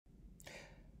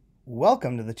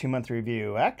Welcome to the 2-month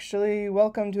review. Actually,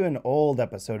 welcome to an old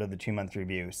episode of the 2-month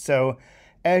review. So,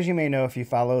 as you may know, if you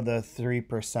follow the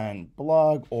 3%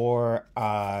 blog or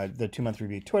the 2-month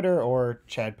review Twitter or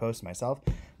Chad posts myself,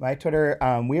 my Twitter,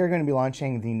 we are going to be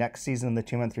launching the next season of the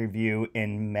 2-month review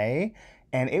in May,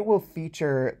 and it will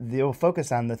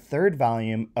focus on the third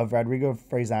volume of Rodrigo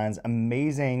Fresán's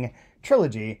amazing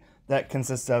trilogy that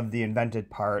consists of the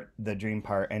invented part, the dream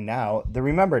part, and now the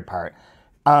remembered part.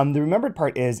 The Remembered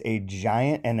Part is a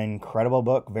giant and incredible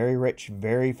book, very rich,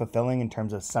 very fulfilling in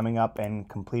terms of summing up and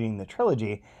completing the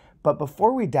trilogy. But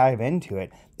before we dive into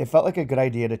it, it felt like a good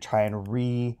idea to try and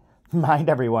remind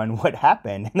everyone what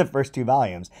happened in the first two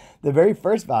volumes. The very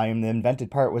first volume, The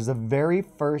Invented Part, was the very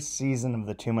first season of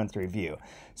the 2-month review.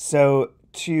 So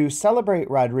to celebrate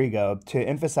Rodrigo, to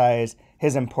emphasize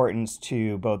his importance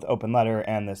to both Open Letter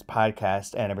and this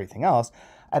podcast and everything else,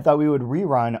 I thought we would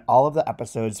rerun all of the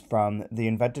episodes from the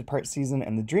Invented Part season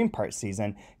and the Dream Part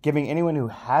season, giving anyone who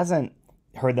hasn't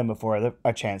heard them before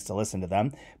a chance to listen to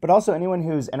them, but also anyone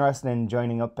who's interested in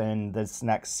joining up in this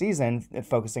next season,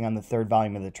 focusing on the third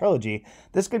volume of the trilogy.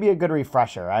 This could be a good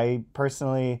refresher. I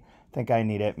personally think I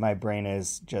need it. My brain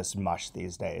is just mush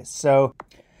these days. So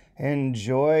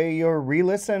enjoy your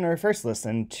re-listen or first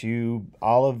listen to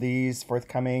all of these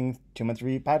forthcoming 2-month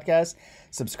review podcasts.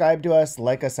 Subscribe to us,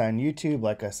 like us on YouTube,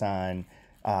 like us on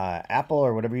Apple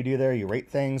or whatever you do there. You rate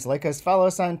things, like us, follow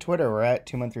us on Twitter. We're at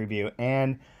 2-month review,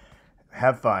 and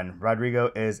have fun.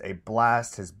 Rodrigo is a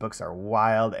blast. His books are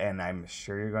wild, and I'm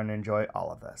sure you're going to enjoy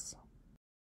all of this.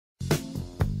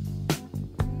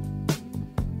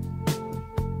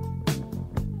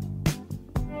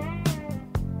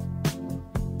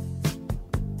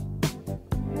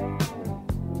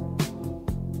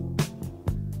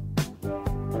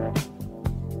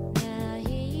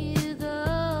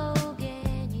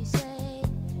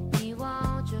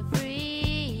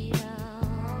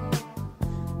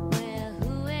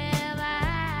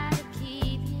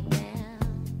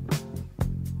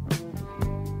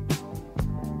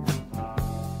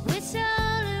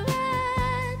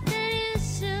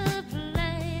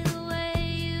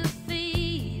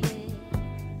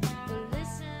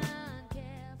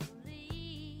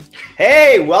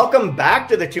 Hey, welcome back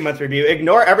to the 2-month review.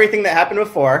 Ignore everything that happened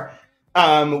before.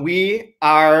 We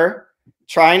are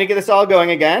trying to get this all going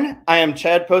again. I am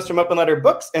Chad Post from Open Letter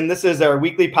Books, and this is our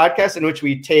weekly podcast in which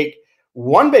we take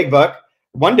one big book,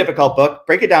 one difficult book,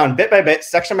 break it down bit by bit,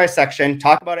 section by section,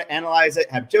 talk about it, analyze it,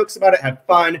 have jokes about it, have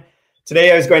fun.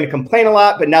 Today I was going to complain a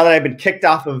lot, but now that I've been kicked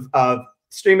off of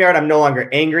Streamyard, I'm no longer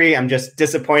angry. I'm just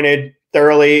disappointed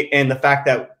thoroughly in the fact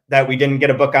that we didn't get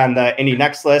a book on the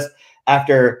IndieNext list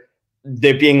after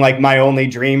it being like my only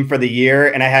dream for the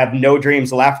year. And I have no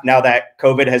dreams left now that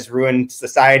COVID has ruined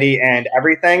society and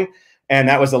everything. And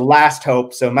that was the last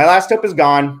hope. So my last hope is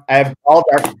gone. I have all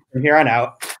dark from here on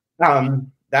out.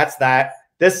 That's that.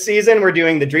 This season, we're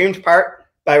doing The Dreamed Part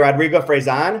by Rodrigo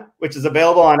Fresán, which is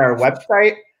available on our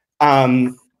website.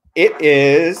 It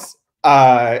is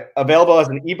available as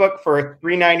an ebook for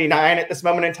 $3.99 at this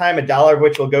moment in time, $1 of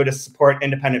which will go to support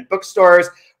independent bookstores.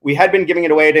 We had been giving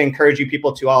it away to encourage you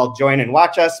people to all join and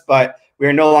watch us, but we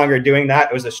are no longer doing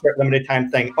that. It was a short, limited time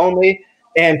thing only.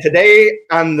 And today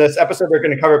on this episode, we're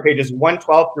going to cover pages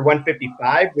 112 through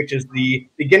 155, which is the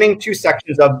beginning two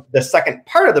sections of the second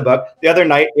part of the book, The Other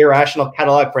Night, Irrational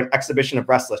Catalog for an Exhibition of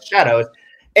Restless Shadows.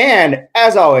 And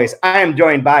as always, I am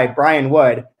joined by Brian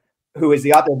Wood, who is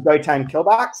the author of Joytime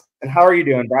Killbox. And how are you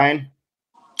doing, Brian?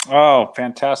 Oh,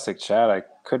 fantastic, Chad. I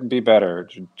couldn't be better.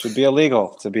 It should be illegal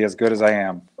to be as good as I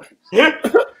am.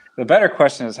 The better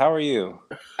question is, how are you?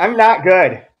 I'm not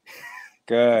good.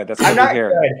 Good. That's good to hear.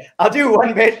 Good. I'll do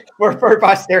one bit for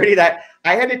posterity that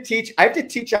I have to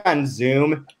teach on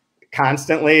Zoom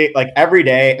constantly, like every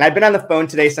day. And I've been on the phone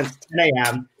today since 10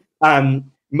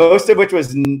 a.m. Most of which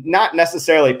was not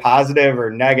necessarily positive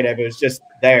or negative. It was just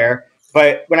there.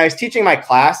 But when I was teaching my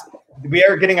class, we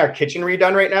are getting our kitchen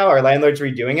redone right now. Our landlord's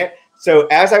redoing it. So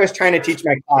as I was trying to teach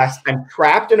my class, I'm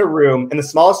trapped in a room, in the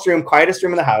smallest room, quietest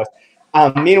room in the house.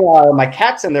 Meanwhile, my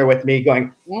cat's in there with me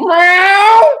going,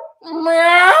 meow,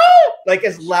 meow, like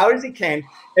as loud as he can.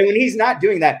 And when he's not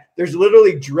doing that, there's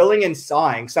literally drilling and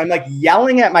sawing. So I'm like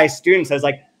yelling at my students. I was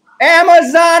like,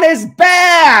 Amazon is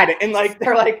bad. And like,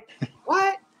 they're like,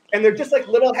 what? And they're just like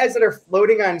little heads that are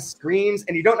floating on screens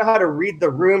and you don't know how to read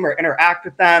the room or interact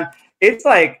with them. It's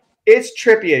like, it's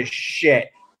trippy as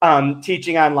shit.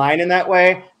 Teaching online in that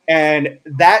way, and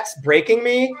that's breaking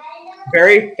me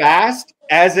very fast.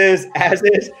 As is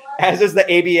the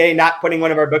ABA not putting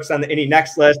one of our books on the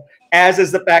IndieNext list. As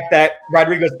is the fact that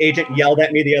Rodrigo's agent yelled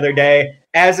at me the other day.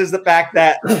 As is the fact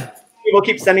that people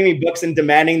keep sending me books and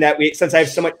demanding that since I have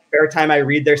so much spare time, I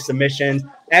read their submissions,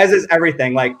 as is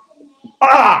everything. Like,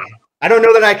 I don't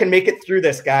know that I can make it through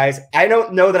this, guys. I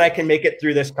don't know that I can make it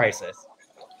through this crisis.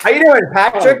 How you doing,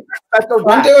 Patrick?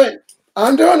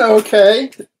 I'm doing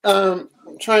okay.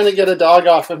 Trying to get a dog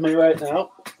off of me right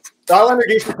now. So I'll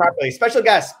introduce you properly. Special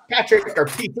guest, Patrick or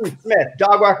P.T. Smith,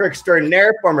 dog walker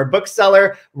extraordinaire, former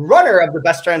bookseller, runner of the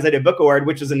Best Translated Book Award,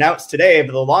 which was announced today of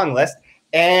the long list,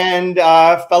 and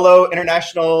fellow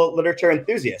international literature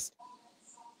enthusiast.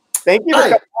 Thank you for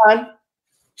coming on.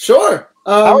 Sure.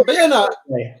 I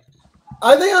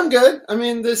think I'm good. I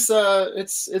mean, this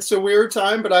it's a weird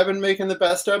time, but I've been making the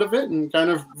best out of it and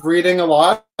kind of reading a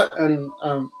lot and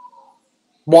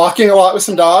walking a lot with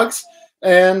some dogs.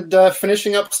 And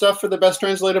finishing up stuff for the Best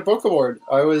Translated Book Award.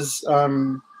 I was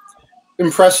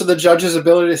impressed with the judges'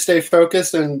 ability to stay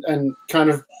focused and kind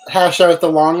of hash out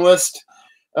the long list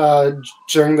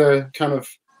during the kind of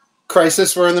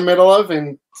crisis we're in the middle of,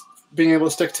 and being able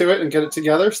to stick to it and get it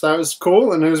together. So that was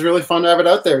cool, and it was really fun to have it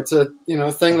out there. It's a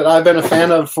thing that I've been a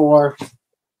fan of for.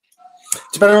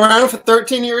 It's been around for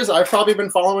 13 years. I've probably been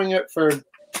following it for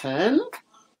 10.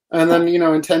 And then,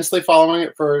 intensely following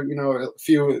it for, a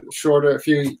few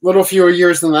fewer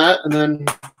years than that, and then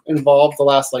involved the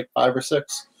last 5 or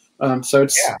 6. So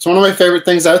it's one of my favorite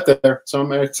things out there. So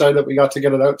I'm excited that we got to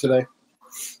get it out today.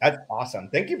 That's awesome.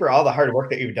 Thank you for all the hard work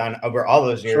that you've done over all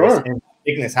those years and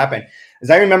making this happen. As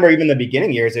I remember, even the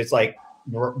beginning years, it's like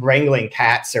wrangling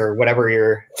cats or whatever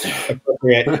your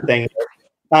appropriate thing is.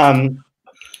 And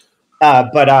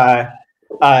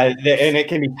it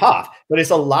can be tough, but it's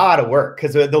a lot of work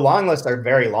because the long lists are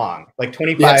very long, like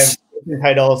 25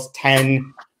 titles,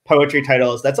 10 poetry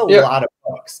titles. That's a lot of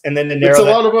books. And then it's a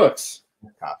lot of books.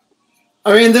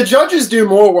 I mean, the judges do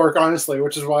more work, honestly,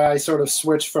 which is why I sort of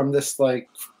switched from this,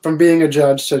 from being a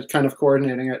judge to kind of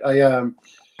coordinating it.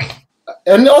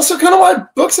 And also kind of why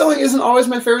bookselling isn't always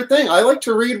my favorite thing. I like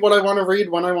to read what I want to read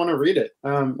when I want to read it.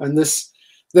 And this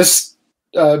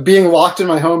being locked in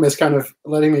my home is kind of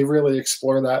letting me really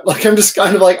explore that. I'm just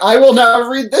kind of I will now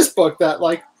read this book that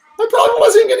I probably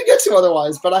wasn't going to get to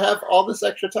otherwise, but I have all this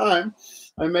extra time.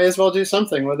 I may as well do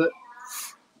something with it.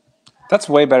 That's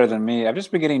way better than me. I've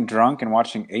just been getting drunk and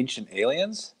watching Ancient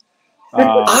Aliens.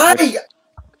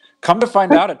 Come to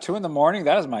find out, at 2 a.m,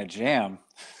 that is my jam.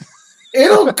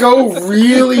 It'll go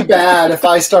really bad if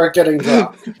I start getting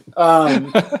drunk.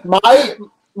 My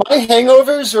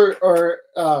hangovers are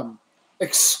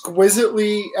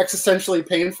exquisitely existentially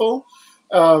painful.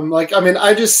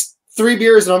 I just 3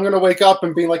 beers and I'm going to wake up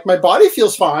and be like, my body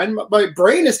feels fine. My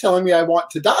brain is telling me I want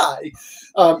to die.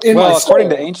 According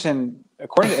to Ancient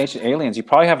Aliens, you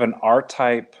probably have an R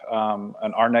type,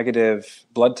 an R negative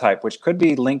blood type, which could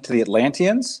be linked to the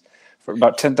Atlanteans for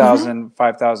about 10,000,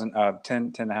 5,000,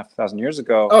 10,500 years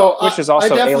ago, which is also I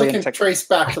definitely alien can trace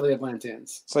back to the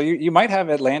Atlanteans. So you might have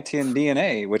Atlantean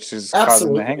DNA, which is Absolutely.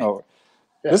 causing the hangover.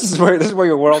 Yeah. This is where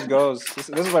your world goes. This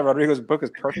is why Rodrigo's book is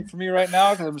perfect for me right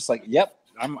now, because I'm just like, yep,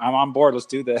 I'm on board. Let's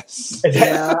do this.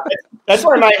 Yeah, that's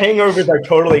why my hangovers are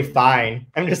totally fine.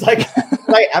 I'm just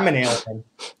I'm an alien.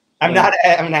 I'm not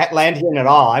an Atlantean at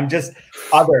all. I'm just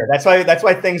other. That's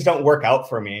why things don't work out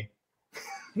for me.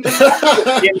 In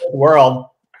the world.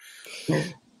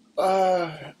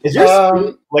 Is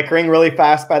your flickering really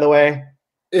fast, by the way?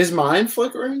 Is mine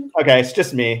flickering? Okay, it's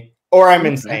just me. Or I'm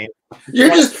insane.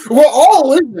 We're all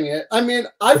losing it. I mean,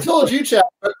 I've told you, Chad,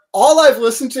 but all I've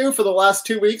listened to for the last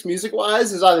 2 weeks,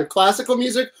 music-wise, is either classical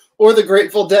music or the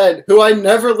Grateful Dead, who I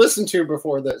never listened to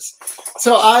before this.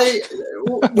 So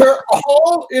we're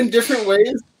all in different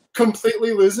ways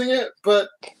completely losing it, but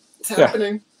it's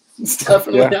happening. It's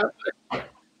definitely happening.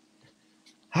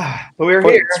 But we're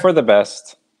here. It's for the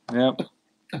best. Yep.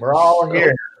 We're all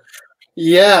here.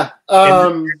 Yeah.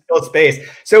 Space.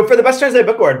 So for the Best Translated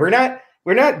Book Award, we're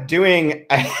not doing.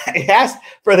 I asked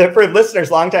for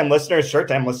listeners, longtime listeners,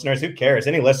 short-time listeners. Who cares?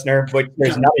 Any listener, which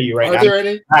there's none of you right now. Are there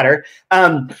any? Matter.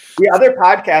 The other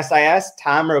podcast, I asked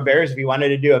Tom Roberts if he wanted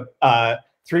to do a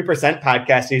 3%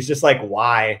 podcast. He's just like,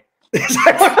 why?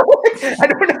 I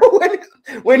don't know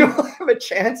when we'll have a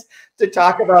chance to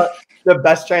talk about the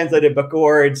Best Translated Book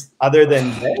Awards other than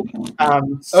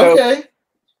this. Okay.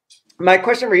 My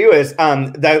question for you is,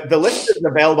 the list is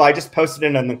available. I just posted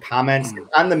it in the comments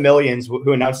on the Millions,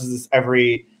 who announces this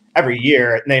every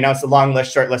year. And they announce the long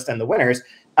list, short list, and the winners.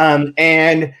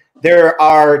 And there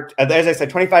are, as I said,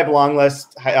 25 long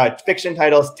list fiction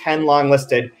titles, 10 long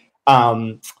listed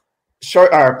short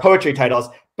or poetry titles.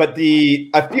 But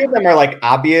a few of them are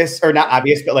obvious, or not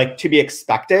obvious, but to be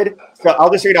expected. So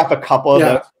I'll just read off a couple of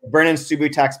those. Vernon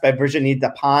Subutex by Virginie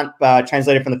Despentes,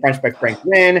 translated from the French by Frank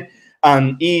Wynne.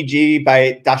 EEG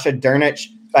by Dasha Dernich,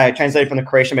 translated from the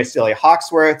Croatian by Celia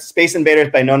Hawksworth. Space Invaders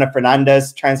by Nona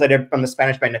Fernandez, translated from the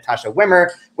Spanish by Natasha Wimmer,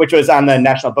 which was on the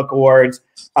National Book Awards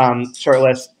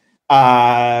shortlist.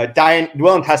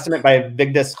 Will and Testament by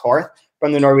Vigdis Horth,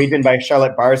 from the Norwegian by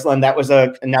Charlotte Barsland. That was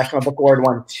a National Book Award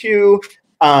one too.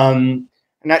 I'm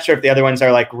not sure if the other ones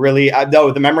are like really.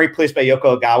 The Memory Police by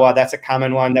Yoko Ogawa. That's a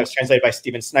common one that was translated by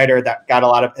Stephen Snyder. That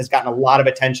has gotten a lot of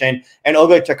attention. And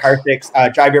Olga Tokarczuk's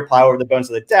Drive Your Plow Over the Bones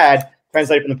of the Dead,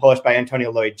 translated from the Polish by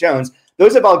Antonio Lloyd-Jones.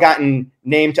 Those have all gotten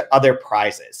named to other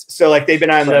prizes. So like they've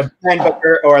been on the PEN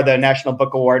Booker or the National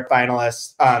Book Award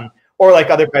finalists, or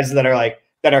like other prizes that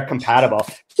are compatible.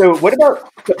 So what about,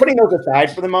 so putting those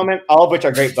aside for the moment, all of which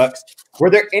are great books,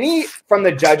 were there any from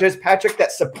the judges, Patrick,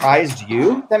 that surprised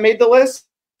you that made the list?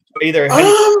 Either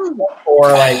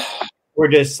or like we're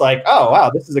just like, oh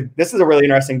wow, this is a really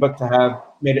interesting book to have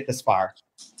made it this far.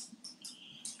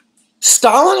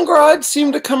 Stalingrad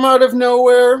seemed to come out of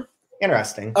nowhere.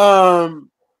 Interesting. I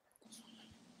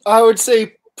would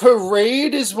say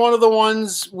Parade is one of the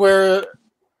ones where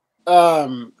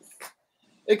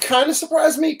it kind of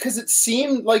surprised me because it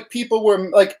seemed like people were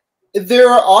like, there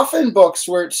are often books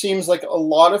where it seems like a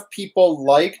lot of people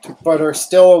liked but are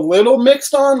still a little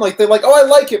mixed on. Like they're like, oh, I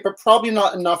like it, but probably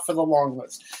not enough for the long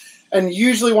list. And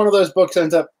usually one of those books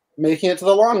ends up making it to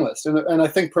the long list. And I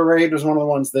think Parade was one of the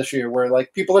ones this year where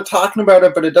like people are talking about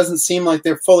it, but it doesn't seem like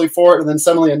they're fully for it. And then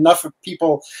suddenly enough of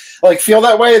people like feel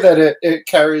that way that it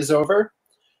carries over.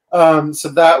 So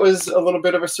that was a little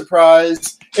bit of a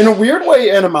surprise. In a weird way,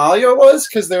 Animalia was,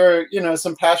 because there were,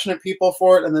 some passionate people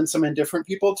for it and then some indifferent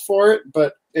people for it,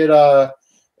 but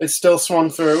it still swung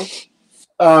through.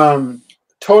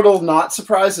 Total not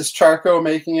surprise is Charco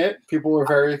making it. People were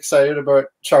very excited about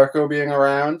Charco being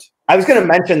around. I was going to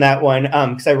mention that one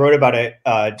because I wrote about it,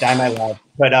 Die My Love,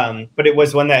 but it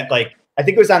was one that like I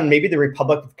think it was on maybe the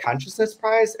Republic of Consciousness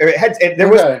Prize, or there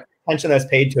was attention that was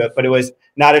paid to it, but it was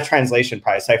not a translation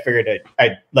prize. So I figured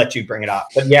I'd let you bring it up.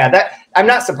 But yeah, I'm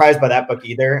not surprised by that book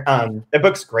either. That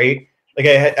book's great. Like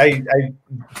I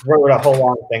wrote a whole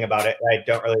long thing about it. I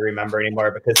don't really remember anymore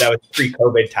because that was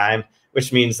pre-COVID time,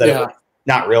 which means that it was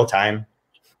not real time.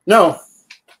 No,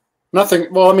 nothing.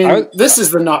 Well, I mean, this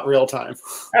is the not real time.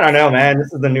 I don't know, man.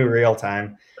 This is the new real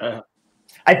time.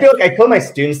 I feel like I told my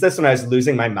students this when I was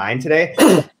losing my mind today.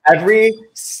 Every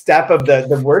step of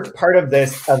the worst part of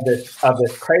this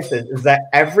crisis is that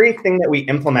everything that we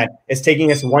implement is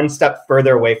taking us one step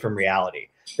further away from reality.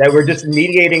 That we're just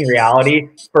mediating reality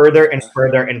further and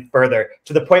further and further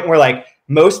to the point where like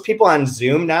most people on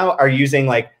Zoom now are using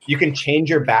like you can change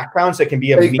your background so it can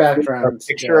be a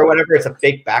picture or whatever. It's a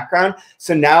fake background.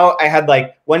 So now I had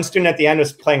like one student at the end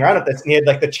was playing around with this and he had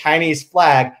like the Chinese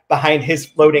flag behind his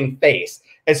floating face.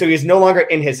 And so he's no longer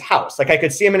in his house. Like I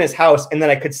could see him in his house and then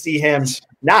I could see him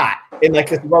not in like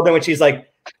this world in which he's like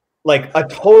a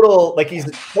total, like he's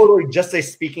totally just a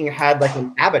speaking had like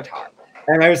an avatar.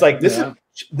 And I was like, this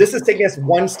is taking us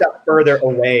one step further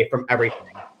away from everything.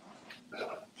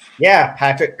 Yeah,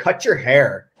 Patrick, cut your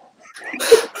hair.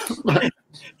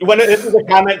 This is a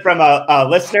comment from a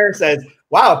listener says,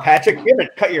 wow, Patrick, you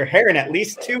haven't cut your hair in at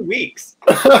least 2 weeks.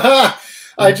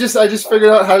 I just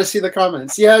figured out how to see the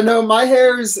comments. Yeah, no, my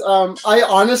hair is, I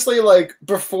honestly, like,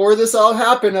 before this all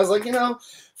happened, I was like,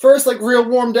 first, like, real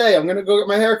warm day, I'm going to go get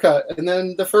my hair cut. And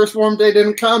then the first warm day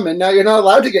didn't come, and now you're not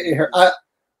allowed to get your hair.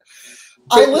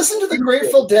 I listen to the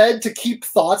Grateful Dead to keep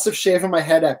thoughts of shaving my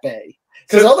head at bay.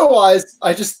 Because otherwise,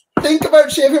 I just think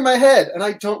about shaving my head, and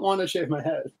I don't want to shave my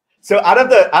head. So out of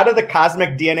the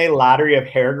cosmic DNA lottery of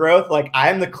hair growth, like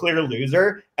I'm the clear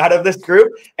loser out of this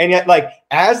group. And yet, like,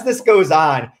 as this goes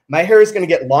on, my hair is going to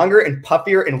get longer and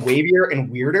puffier and wavier and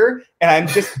weirder. And I'm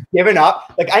just giving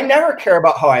up. Like, I never care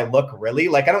about how I look, really.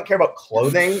 Like, I don't care about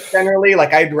clothing generally.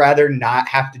 Like, I'd rather not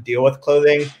have to deal with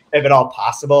clothing if at all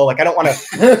possible. Like, I don't want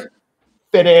to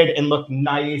fitted and look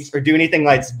nice or do anything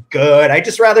that's good. I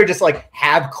just rather just like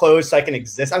have clothes so I can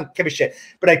exist. I don't give a shit.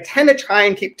 But I tend to try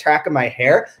and keep track of my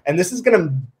hair. And this is going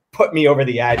to put me over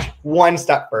the edge one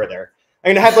step further. I'm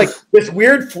going to have like this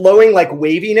weird flowing like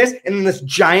waviness and then this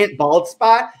giant bald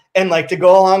spot. And like to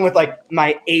go along with like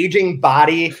my aging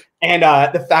body and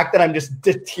the fact that I'm just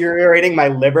deteriorating my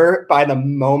liver by the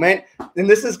moment, then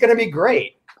this is going to be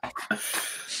great.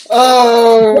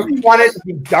 Oh, you want it to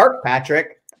be dark,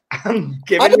 Patrick. I'm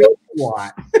giving you what you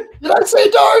want. Did I say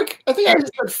dark? I think I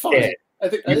just said funny. I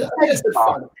think I said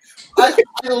funny.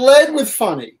 I led with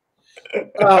funny.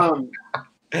 Do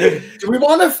we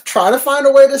want to try to find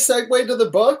a way to segue to the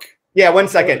book? Yeah, 1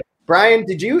 second. Brian,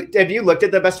 have you looked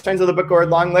at the Best Friends of the Book Award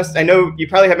long list? I know you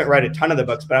probably haven't read a ton of the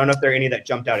books, but I don't know if there are any that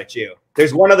jumped out at you.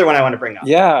 There's one other one I want to bring up.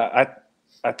 Yeah,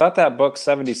 I thought that book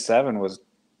 77 was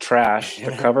trash.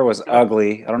 The cover was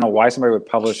ugly. I don't know why somebody would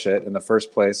publish it in the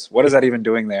first place. What is that even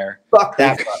doing there? Fuck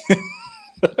that book.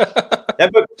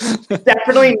 That book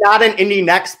definitely not an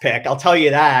IndieNext pick. I'll tell you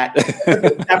that.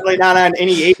 Definitely not on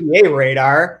any ABA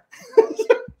radar.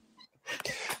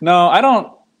 No, I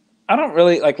don't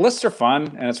really like lists are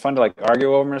fun and it's fun to like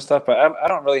argue over them and stuff, but I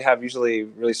don't really have usually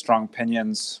really strong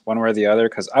opinions one way or the other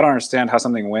because I don't understand how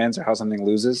something wins or how something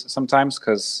loses sometimes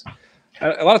because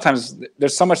a lot of times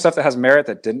there's so much stuff that has merit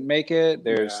that didn't make it.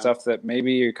 There's stuff that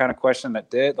maybe you kind of question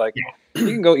that did. Like you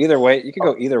can go either way. You can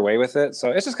go either way with it. So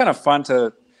it's just kind of fun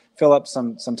to fill up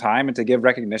some time and to give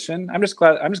recognition. I'm just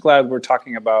glad we're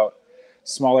talking about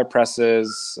smaller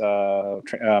presses,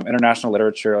 international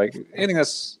literature, like anything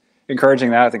that's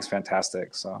encouraging that I think is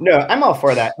fantastic. So no, I'm all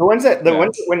for that. The ones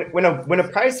when a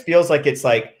prize feels like it's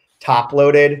like top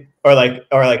loaded or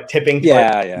like tipping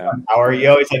power, you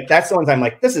always like that's the ones I'm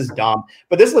like, this is dumb.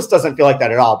 But this list doesn't feel like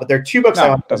that at all. But there are two books I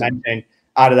want to mention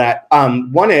out of that.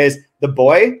 One is The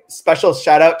Boy. Special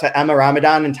shout out to Emma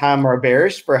Ramadan and Tom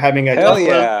Roberge for having a hell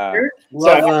yeah. So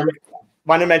I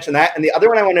wanted to mention that. And the other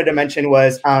one I wanted to mention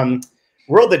was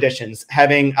World Editions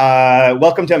having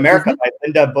Welcome to America by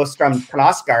Linda Bostrom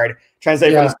Knausgaard,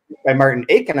 translated by Martin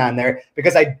Aiken on there,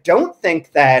 because I don't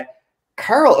think that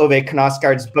Karl Ove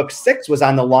Knausgaard's book 6 was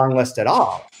on the long list at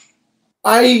all.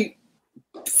 I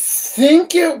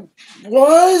think it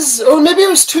was, or maybe it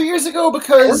was 2 years ago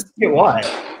because it was.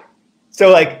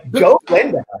 So like, go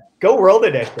Linda, go World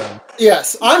Edition.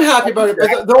 Yes, I'm happy about it.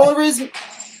 But the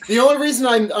only reason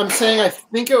I'm saying I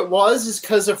think it was is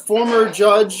because a former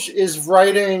judge is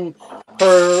writing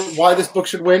her Why This Book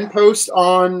Should Win post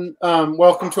on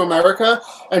Welcome to America,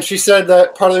 and she said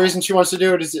that part of the reason she wants to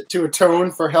do it is to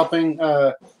atone for helping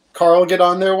Karl get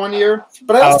on there one year.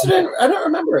 But I don't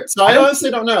remember it, so I honestly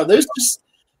don't know.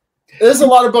 There's a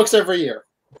lot of books every year,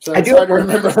 so I try to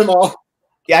remember them all.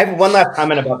 Yeah, I have one last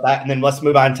comment about that, and then let's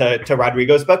move on to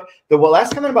Rodrigo's book. The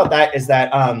last comment about that is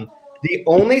that the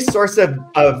only source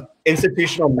of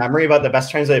institutional memory about the Best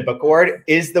Translated Book Award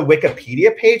is the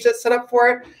Wikipedia page that's set up for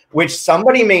it, which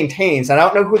somebody maintains. I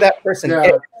don't know who that person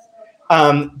is,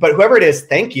 but whoever it is,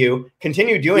 thank you.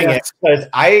 Continue doing it because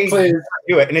I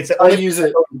do it, and it's I use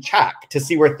it check to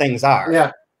see where things are.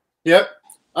 Yeah, yep,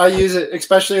 I use it,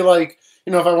 especially like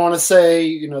if I want to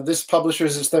say this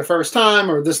publisher's is their first time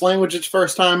or this language is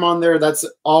first time on there. That's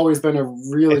always been a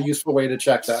really useful way to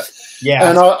check that. Yeah,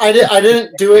 and I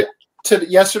didn't do it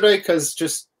yesterday because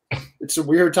just it's a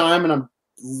weird time and I'm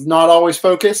not always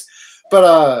focused.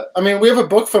 But I mean, we have a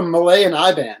book from Malay and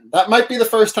Iban. That might be the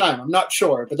first time. I'm not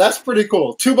sure, but that's pretty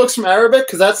cool. 2 books from Arabic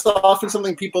because that's often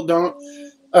something people don't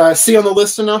see on the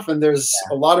list enough, and there's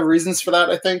a lot of reasons for that.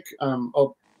 I think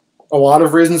a lot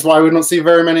of reasons why we don't see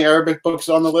very many Arabic books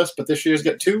on the list, but this year's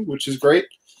got 2, which is great.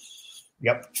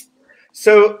 Yep.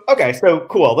 So, okay, so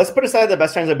cool. Let's put aside the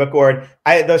Best Translated Book Award.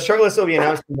 The short list will be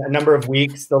announced in a number of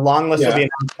weeks. The long list will be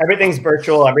announced. Everything's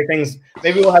virtual.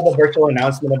 Maybe we'll have a virtual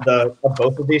announcement of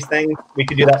both of these things. We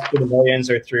could do that through the Millions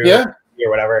or through or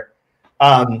whatever.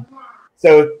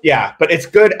 So yeah, but it's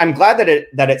good. I'm glad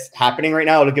that it's happening right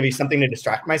now. It'll give you something to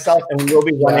distract myself, and we will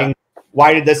be running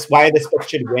why this book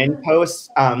should win posts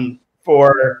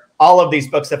for all of these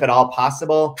books if at all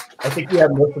possible. I think we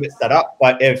have most of it set up,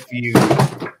 but if you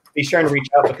be sure and reach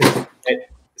out because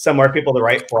some more people to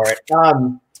write for it.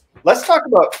 Let's talk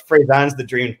about Fresán's The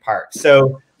Dreamed Part.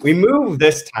 So we moved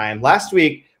this time. Last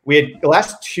week, the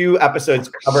last 2 episodes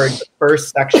covered the first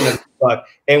section of the book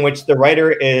in which the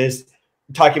writer is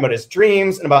talking about his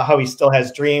dreams and about how he still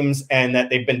has dreams and that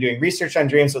they've been doing research on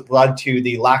dreams that led to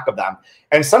the lack of them.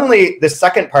 And suddenly the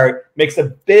second part makes a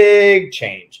big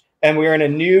change. And we're in a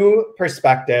new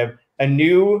perspective, a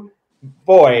new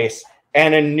voice,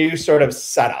 and a new sort of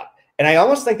setup. And I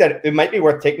almost think that it might be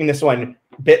worth taking this one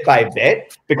bit by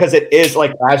bit because it is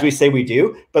like, as we say we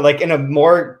do, but like in a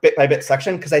more bit by bit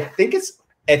section, because I think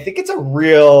it's a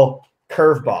real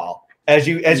curveball. As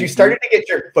you started to get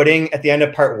your footing at the end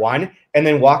of part 1 and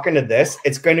then walk into this,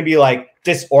 it's going to be like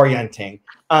disorienting.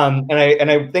 And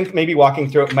I think maybe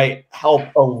walking through it might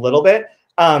help a little bit.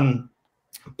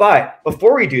 But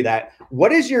before we do that,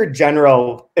 what is your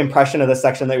general impression of the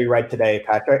section that we read today,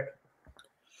 Patrick?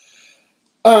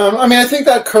 I mean, I think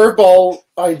that curveball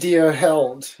idea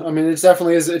held. I mean, it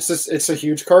definitely is. It's a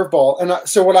huge curveball. And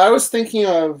so what I was thinking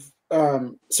of,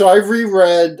 so I've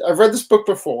read this book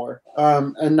before,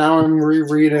 and now I'm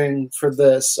rereading for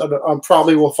this. I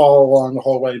probably will follow along the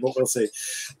whole way, but we'll see.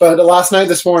 But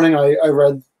this morning, I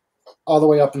read all the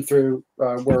way up and through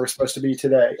where we're supposed to be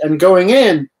today. And going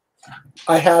in,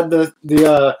 I had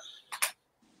the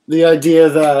idea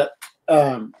that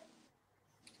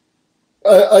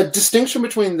a distinction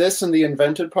between this and the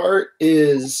invented part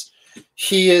is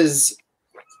he is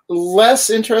less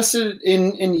interested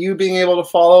in you being able to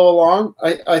follow along.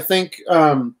 I think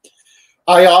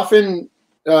I often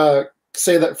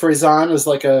say that Fresán is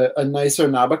like a nicer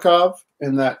Nabokov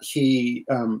in that he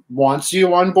wants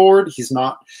you on board.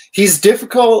 He's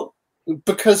difficult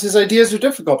because his ideas are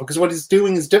difficult, because what he's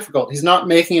doing is difficult. He's not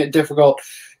making it difficult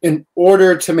in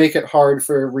order to make it hard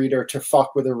for a reader to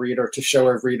fuck with a reader, to show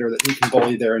a reader that he can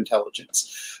bully their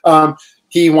intelligence.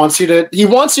 He wants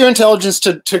your intelligence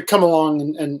to come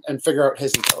along and figure out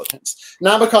his intelligence.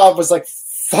 Nabokov was like,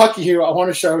 fuck you, I want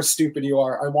to show how stupid you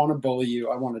are. I want to bully you.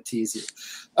 I want to tease you.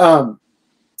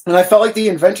 And I felt like the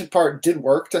invented part did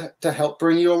work to help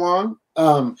bring you along.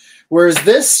 Whereas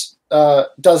this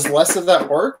does less of that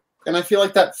work. And I feel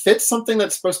like that fits something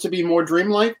that's supposed to be more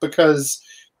dreamlike, because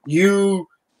you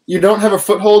don't have a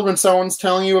foothold when someone's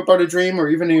telling you about a dream, or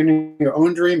even in your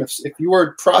own dream. If you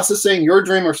are processing your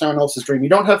dream or someone else's dream, you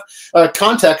don't have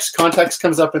context. Context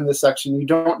comes up in this section. You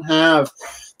don't have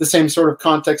the same sort of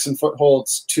context and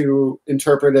footholds to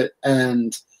interpret it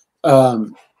and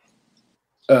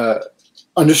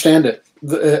understand it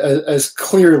as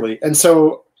clearly. And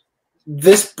so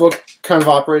this book kind of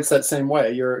operates that same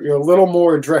way. You're a little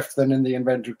more adrift than in the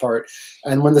invented part.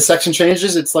 And when the section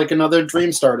changes, it's like another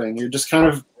dream starting. You're just kind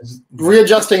of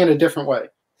readjusting in a different way.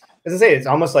 As I say, it's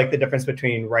almost like the difference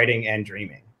between writing and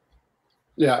dreaming.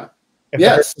 Yeah. If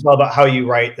yes. It's all about how you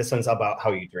write, this one's about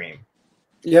how you dream.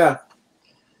 Yeah.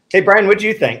 Hey, Brian, what do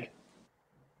you think?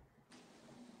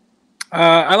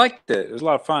 I liked it. It was a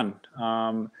lot of fun.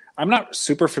 I'm not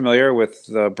super familiar with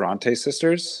the Bronte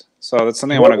sisters, so that's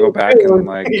something I want to go back and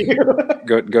like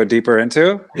go deeper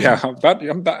into. Yeah,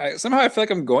 somehow I feel like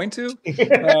I'm going to,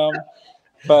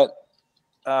 but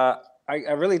I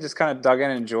really just kind of dug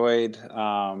in and enjoyed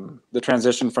the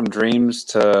transition from dreams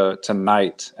to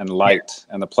night and light,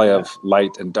 and the play of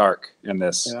light and dark in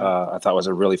this. I thought was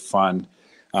a really fun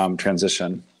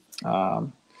transition.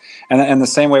 And the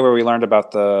same way where we learned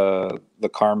about the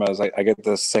karmas, I get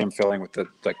the same feeling with the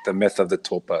myth of the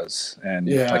Tulpas, and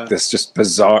like this just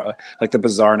bizarre, like the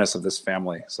bizarreness of this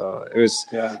family. So it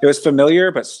was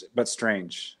familiar but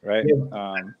strange, right?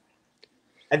 Yeah.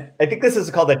 I think this is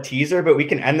called a teaser, but we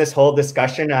can end this whole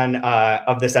discussion on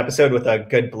of this episode with a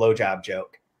good blowjob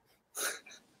joke.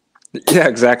 Yeah,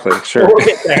 exactly. Sure. We'll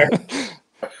get there.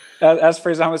 As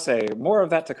Fresán would say, more of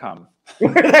that to come.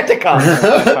 More of that to come.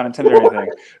 No pun intended or anything.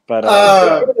 But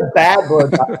a bad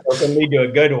blowjob joke can lead to a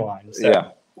good one. So,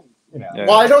 yeah. You know. Yeah.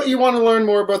 Why don't you want to learn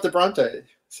more about the Bronte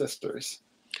sisters?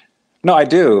 No, I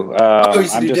do.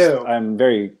 Do. I'm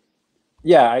very.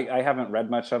 Yeah, I haven't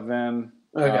read much of them.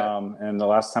 Okay. And the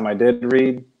last time I did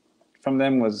read from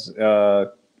them was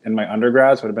in my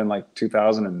undergrads. Would have been like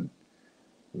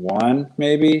 2001,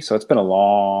 maybe. So it's been a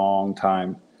long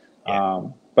time. Yeah.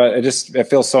 But it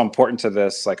feels so important to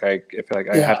this. Like I feel like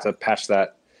I have to patch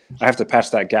that. I have to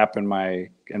patch that gap in my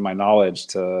knowledge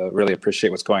to really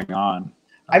appreciate what's going on.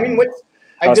 I mean,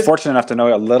 I was fortunate enough to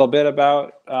know a little bit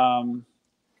about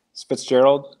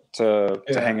Fitzgerald to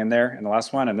hang in there in the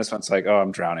last one, and this one's like, oh,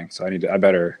 I'm drowning, so I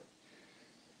better.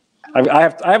 I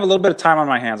have a little bit of time on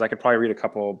my hands. I could probably read a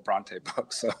couple Bronte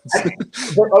books. So.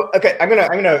 Okay, I'm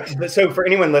gonna. So for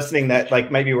anyone listening that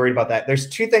like might be worried about that, there's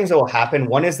two things that will happen.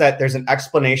 One is that there's an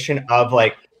explanation of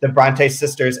like the Bronte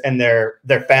sisters and their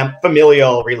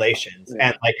familial relations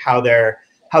and like how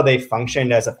they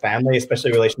functioned as a family, especially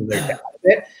in relation to their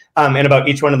dad, and about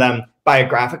each one of them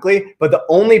biographically. But the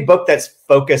only book that's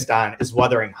focused on is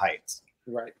Wuthering Heights,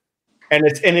 right? And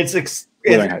it's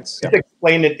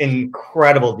explained in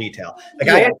incredible detail.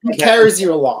 Like it carries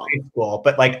you along. School,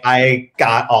 but like I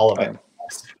got all of it.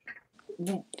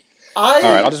 All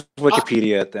right, I'll just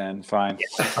Wikipedia it then. Fine.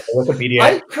 Wikipedia.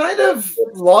 I kind of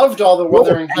loved all the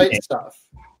Wuthering Heights stuff.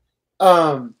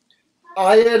 I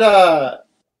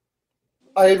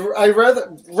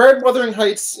read Wuthering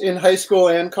Heights in high school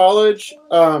and college.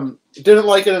 Didn't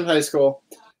like it in high school.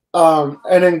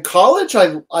 And in college,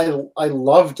 I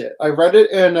loved it. I read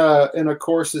it in a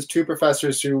course as two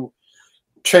professors who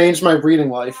changed my reading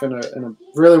life in a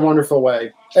really wonderful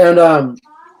way. And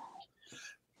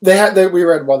we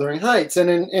read Wuthering Heights, and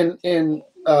in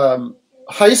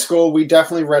high school we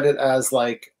definitely read it as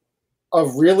like a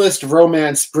realist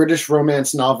romance, British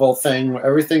romance novel thing.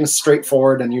 Everything's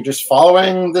straightforward, and you're just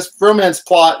following this romance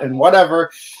plot and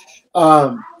whatever.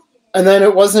 And then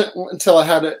it wasn't until I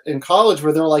had it in college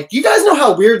where they're like, you guys know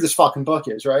how weird this fucking book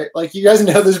is, right? Like, you guys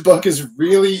know this book is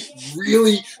really,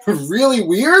 really, really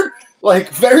weird.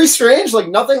 Like, very strange. Like,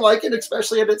 nothing like it,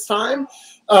 especially at its time.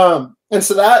 And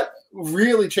so that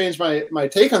really changed my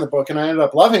take on the book, and I ended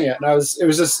up loving it. And it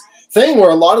was just thing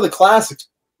where a lot of the classics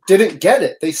didn't get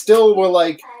it. They still were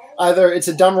like, either it's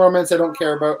a dumb romance I don't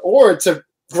care about, or it's a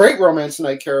great romance and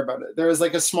I care about it. There was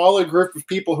like a smaller group of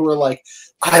people who were like,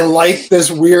 I like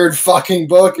this weird fucking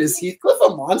book. Is Heathcliff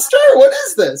a monster? What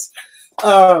is this?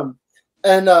 I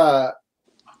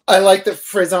like that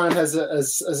Fresán has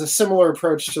a similar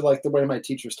approach to like the way my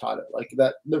teachers taught it. Like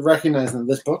that, recognizing that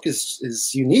this book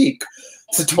is unique.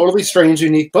 It's a totally strange,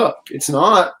 unique book. It's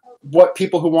not what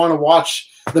people who want to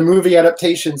watch the movie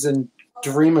adaptations and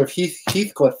dream of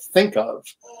Heathcliff think of.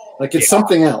 Like it's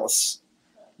something else.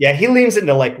 Yeah, he leans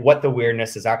into like what the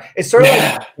weirdnesses are. It's sort of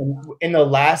like in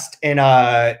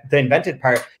the invented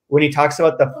part when he talks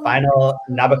about the final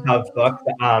Nabokov book.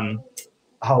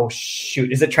 Oh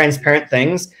shoot, is it Transparent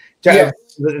Things? Yeah.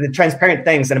 The Transparent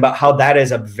Things, and about how that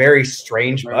is a very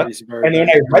strange book. And when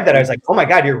I read that, I was like, oh my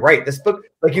God, you're right. This book,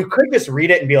 like you could just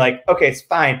read it and be like, okay, it's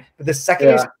fine. But the second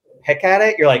you pick at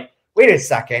it, you're like, wait a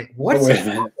second, what's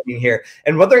happening here?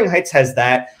 And Wuthering Heights has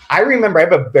that. I remember I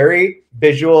have a very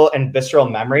visual and visceral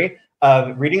memory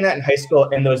of reading that in high school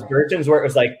and those versions where it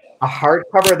was like a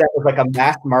hardcover that was like a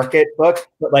mass market book,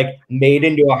 but like made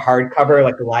into a hardcover,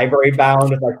 like library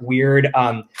bound with like weird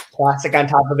plastic on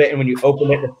top of it. And when you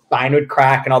open it, the spine would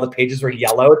crack and all the pages were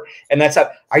yellowed. And that's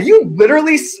up. Are you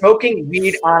literally smoking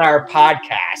weed on our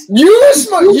podcast? You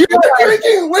are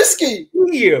drinking whiskey.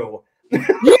 You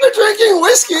were drinking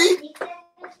whiskey.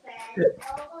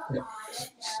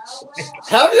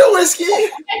 Have your whiskey.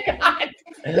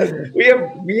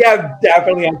 We have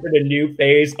definitely entered a new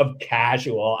phase of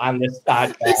casual on this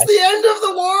podcast. It's the end of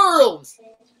the world.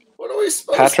 What are we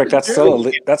supposed Patrick, to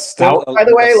do? that's still by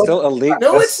the way, still illegal.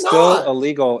 No, that's it's still not.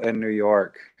 illegal in New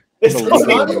York. It's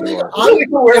not illegal.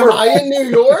 Am I in New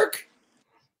York?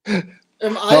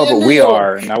 No, but we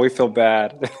are. Now we feel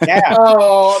bad. Yeah.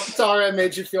 Oh, I'm sorry I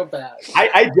made you feel bad.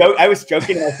 I was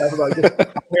joking to myself about just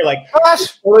we're like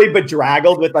totally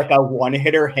bedraggled with like a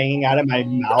one-hitter hanging out of my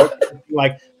mouth.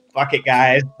 Like, fuck it,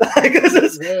 guys.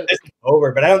 This is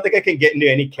over. But I don't think I can get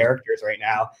into any characters right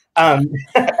now.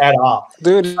 At all.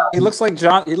 Dude, he looks like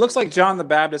John the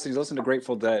Baptist and he's listening to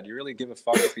Grateful Dead. You really give a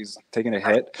fuck if he's taking a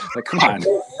hit? Like, come on.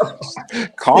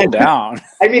 Calm down.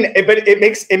 I mean, but it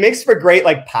makes for great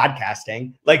like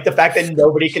podcasting. Like the fact that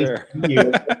nobody can see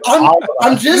you.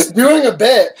 I'm just doing a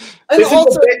bit. And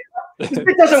also, this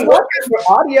bit doesn't work for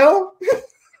audio.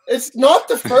 It's not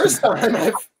the first time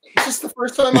it's just the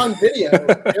first time on video.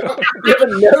 You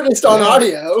haven't noticed on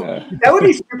audio. That would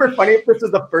be super funny if this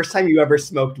was the first time you ever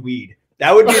smoked weed.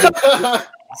 That would be the best.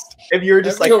 If you were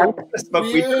just like, I'm going to smoke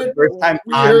weed for the first time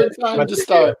on to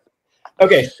start.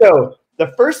 Okay, so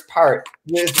the first part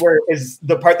is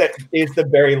the part that is the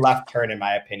very left turn, in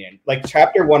my opinion. Like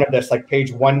chapter 1 of this, like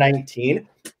page 119.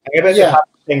 I have a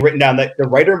thing written down that the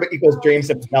writer equals dreams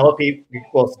of Penelope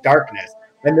equals darkness.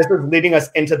 And this is leading us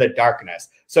into the darkness.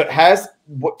 So it has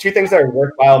two things that are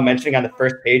worthwhile mentioning on the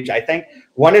first page, I think.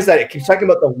 One is that it keeps talking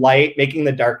about the light, making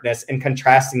the darkness, and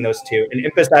contrasting those two, and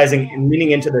emphasizing and leaning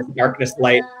into this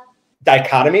darkness-light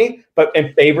dichotomy, but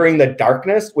in favoring the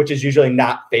darkness, which is usually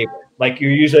not favored. Like you're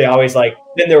usually always like,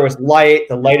 then there was light,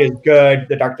 the light is good,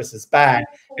 the darkness is bad.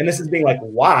 And this is being like,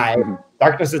 why?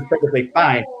 Darkness is perfectly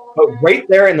fine. But right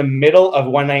there in the middle of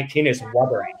 119 is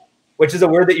wuthering, which is a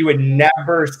word that you would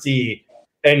never see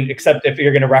except if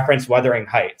you're going to reference Wuthering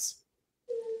Heights.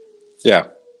 Yeah.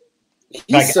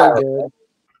 He's so good.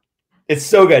 It's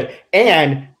so good.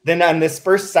 And then on this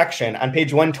first section on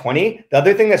page 120, the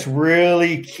other thing that's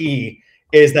really key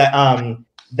is that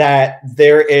that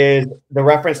there is the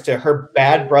reference to her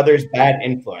bad brother's bad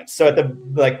influence. So at the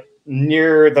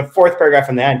near the fourth paragraph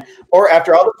from the end, or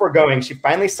after all the foregoing, she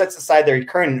finally sets aside the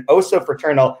recurrent and oh so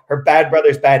fraternal, her bad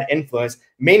brother's bad influence,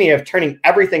 mania of turning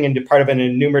everything into part of an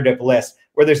enumerative list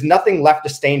where there's nothing left to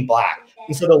stain black.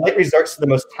 And so the light resorts to the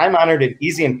most time-honored and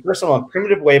easy and personal and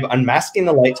primitive way of unmasking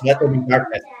the light to let there be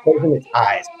darkness, closing its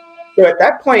eyes. So at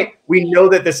that point, we know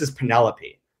that this is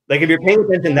Penelope. Like if you're paying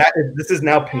attention, this is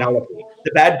now Penelope.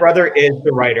 The bad brother is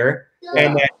the writer,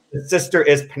 and then the sister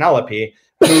is Penelope,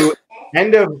 who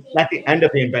not the end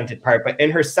of the invented part, but in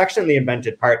her section of the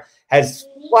invented part, has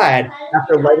fled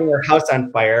after lighting her house on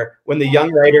fire when the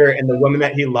young writer and the woman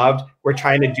that he loved were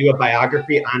trying to do a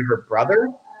biography on her brother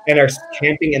and are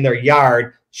camping in their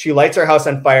yard. She lights her house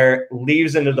on fire,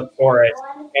 leaves into the forest,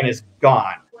 and is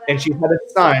gone. And she had a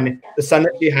son, the son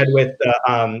that she had with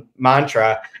the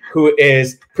mantra, who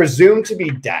is presumed to be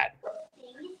dead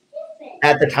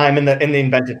at the time in the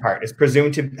invented part, is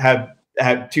presumed to have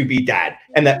to be dead,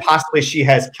 and that possibly she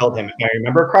has killed him. If I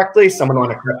remember correctly, someone want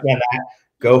to correct me on that,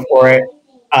 go for it.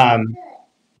 But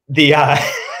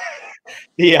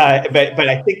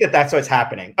I think that's what's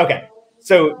happening. Okay,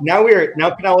 So now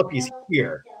Penelope's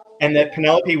here, and that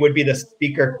Penelope would be the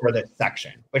speaker for this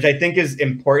section, which I think is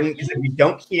important because if we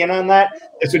don't key in on that,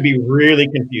 this would be really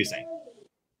confusing.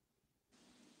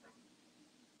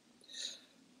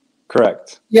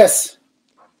 Correct. Yes.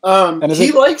 And is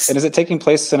it taking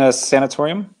place in a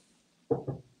sanatorium?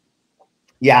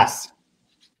 Yes.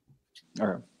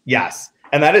 Okay. Yes.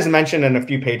 And that is mentioned in a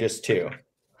few pages too.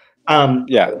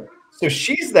 Yeah. So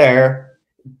she's there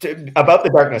about the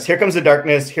darkness. Here comes the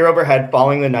darkness, here overhead,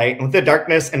 following the night. And with the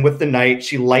darkness and with the night,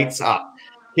 she lights up.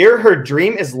 Here her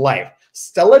dream is life.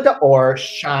 Stella d'Or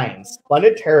shines,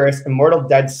 splendid terrorist, immortal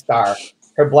dead star.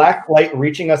 Her black light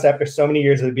reaching us after so many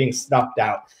years of being snuffed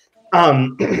out.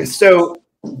 So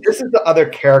this is the other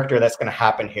character that's going to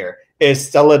happen here, is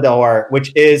Stella d'Or,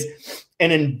 which is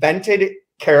an invented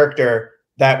character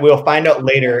that we'll find out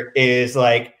later is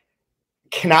like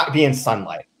cannot be in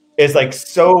sunlight. Is like,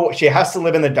 so she has to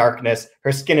live in the darkness.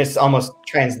 Her skin is almost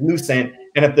translucent.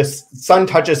 And if the sun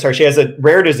touches her, she has a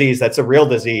rare disease that's a real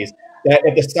disease. That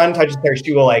if the sun touches her,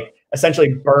 she will like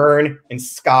essentially burn and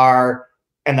scar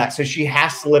and that. So she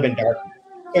has to live in darkness.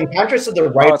 So in contrast to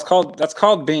the right. Oh,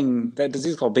 that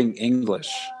disease is called being English.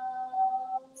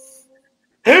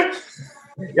 Yeah,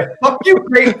 fuck you,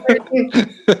 Great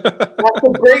Fresan. That's a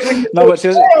great one. No, but she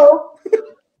was.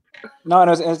 No,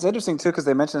 and it's interesting too because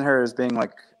they mentioned her as being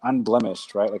like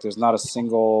unblemished, right? Like there's not a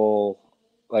single,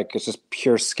 like it's just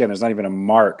pure skin. There's not even a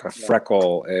mark, a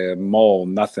freckle, a mole,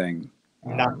 nothing.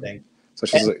 Nothing. So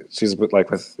she's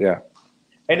like with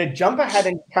And to jump ahead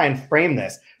and try and frame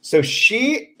this, so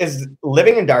she is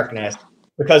living in darkness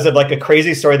because of like a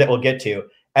crazy story that we'll get to,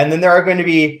 and then there are going to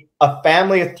be a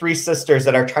family of 3 sisters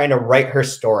that are trying to write her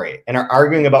story and are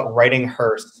arguing about writing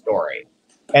her story,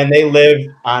 and they live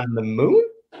on the moon.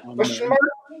 Question mark?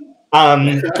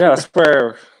 Yeah, that's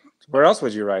where else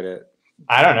would you write it?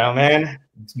 I don't know, man.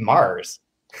 It's Mars.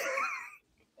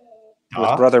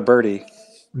 With Brother Birdie.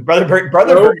 Brother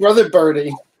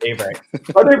Birdie. Favorite.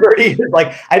 Brother Birdie is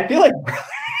like, I feel like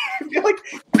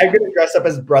I'm gonna dress up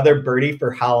as Brother Birdie for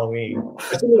Halloween.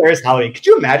 Assuming there is Halloween. Could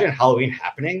you imagine Halloween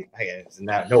happening? I guess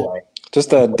no way.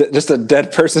 Just a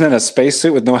dead person in a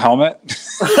spacesuit with no helmet.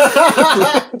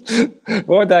 What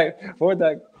would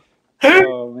that?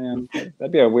 Oh man,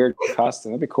 that'd be a weird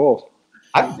costume. That'd be cool.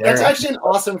 That's actually an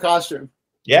awesome costume.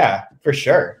 Yeah, for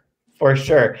sure.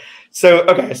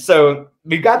 So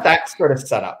we've got that sort of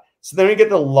set up. So then we get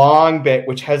the long bit,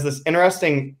 which has this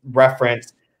interesting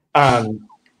reference on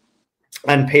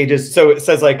pages. So it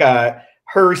says like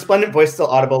her resplendent voice still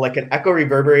audible, like an echo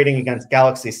reverberating against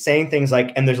galaxies, saying things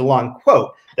like, and there's a long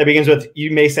quote that begins with,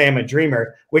 "You may say I'm a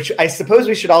dreamer," which I suppose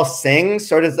we should all sing,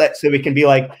 sort of that, so we can be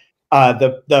like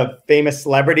the famous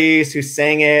celebrities who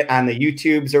sang it on the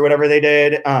YouTubes or whatever they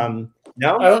did.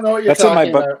 No, I don't know what you're talking talking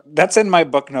about. about. That's in my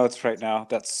book notes right now.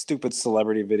 That stupid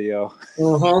celebrity video.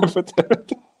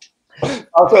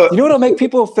 Also, you know what'll make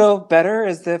people feel better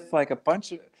is if like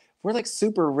we're like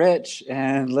super rich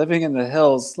and living in the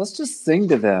hills. Let's just sing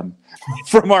to them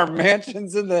from our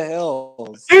mansions in the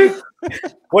hills.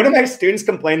 One of my students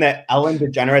complained that Ellen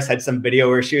DeGeneres had some video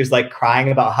where she was like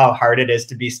crying about how hard it is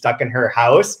to be stuck in her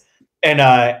house, and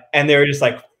they were just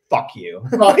like, "Fuck you,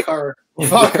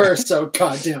 fuck her so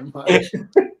goddamn much."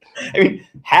 I mean,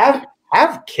 have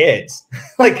kids.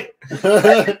 Like,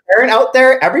 every parent out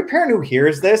there, every parent who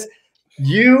hears this,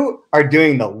 you are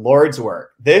doing the Lord's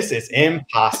work. This is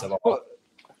impossible.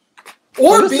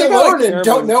 Or be alone and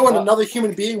don't know when another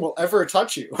human being will ever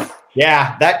touch you.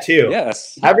 Yeah, that too.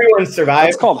 Yes. Everyone survived.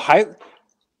 It's called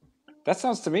that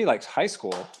sounds to me like high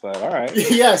school, but all right.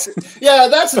 Yes. Yeah,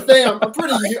 that's the thing.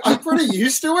 I'm pretty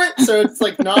used to it, so it's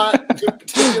like not a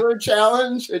particular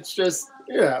challenge. It's just,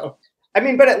 I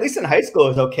mean, but at least in high school, it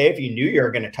was okay if you knew you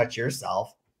were going to touch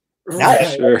yourself. Right.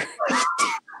 Sure.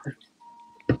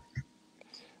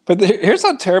 But here's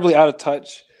how terribly out of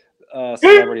touch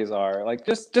celebrities are. Like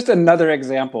just another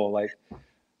example. Like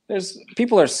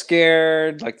people are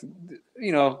scared. Like,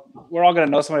 we're all gonna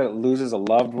know somebody that loses a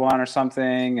loved one or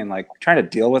something, and like trying to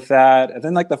deal with that. And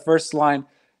then like the first line,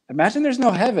 imagine there's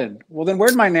no heaven. Well, then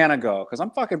where'd my Nana go? Because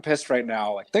I'm fucking pissed right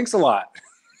now. Like, thanks a lot.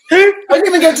 I didn't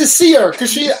even get to see her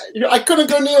because I couldn't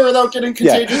go near her without getting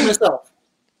contagious myself.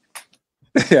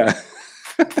 Yeah.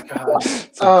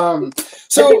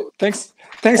 So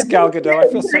Thanks, Gal Gadot. I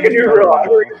feel so much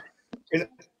better.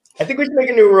 I think we should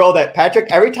make a new rule that, Patrick,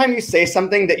 every time you say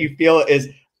something that you feel is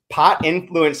pot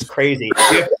influenced crazy,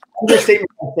 you have to understate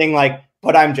something like,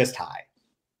 "But I'm just high."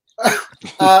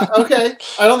 Okay,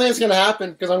 I don't think it's gonna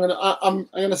happen because I'm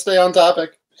gonna stay on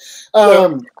topic.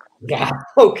 Yeah.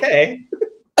 Okay.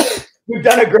 We've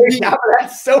done a great job of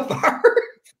that so far.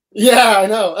 Yeah, I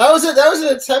know. That was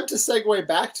an attempt to segue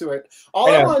back to it. All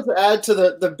I wanted to add to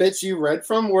the bits you read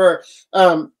from were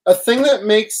a thing that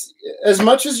makes, as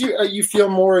much as you feel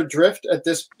more adrift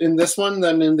in this one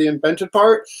than in the invented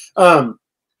part,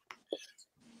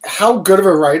 how good of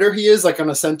a writer he is, like on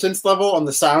a sentence level, on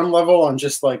the sound level, on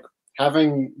just like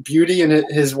having beauty in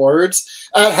his words,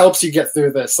 helps you get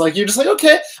through this. Like, you're just like,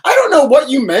 okay, I don't know what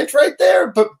you meant right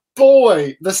there, but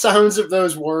boy, the sounds of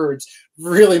those words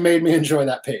really made me enjoy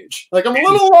that page. Like, I'm a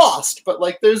little lost, but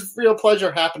like there's real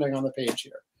pleasure happening on the page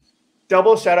here.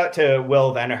 Double shout out to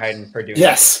Will Vanderheiden for doing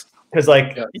yes. Because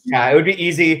like, yeah, it would be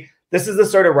easy. This is the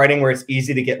sort of writing where it's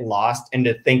easy to get lost and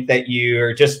to think that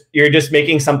you're just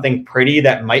making something pretty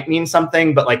that might mean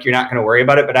something, but like you're not going to worry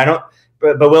about it.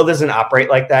 But Will doesn't operate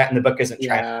like that, and the book isn't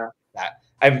trying to do that.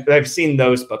 I've seen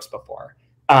those books before.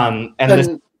 I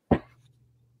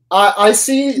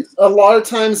see a lot of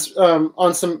times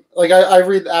on some, like I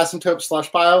read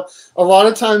Asymptote/Pile. A lot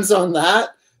of times on that,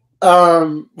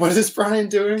 what is Brian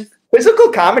doing?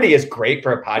 Physical comedy is great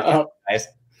for a podcast, guys.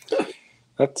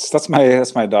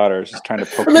 That's my daughter. She's trying to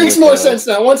poke. It makes more sense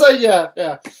now. Once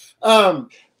a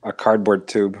cardboard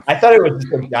tube. I thought it was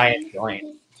just a giant joint.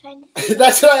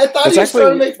 That's what I thought. He was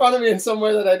trying to make fun of me in some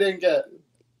way that I didn't get.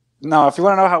 No, if you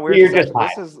want to know how weird this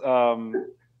is,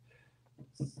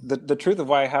 the truth of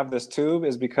why I have this tube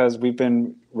is because we've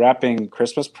been wrapping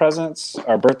Christmas presents,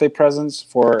 our birthday presents,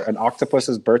 for an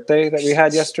octopus's birthday that we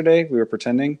had yesterday. We were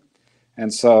pretending.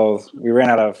 And so we ran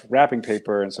out of wrapping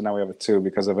paper, and so now we have a tube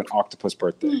because of an octopus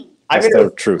birthday. That's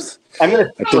the truth. I did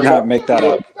not make that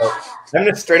up. I'm going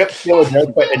to straight up steal a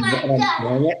joke, but I'm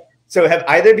doing it. So have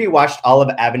either of you watched all of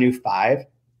Avenue 5?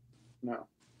 No.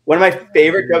 One of my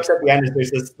favorite jokes at the end is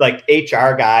there's this like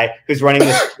HR guy who's running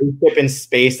this spaceship in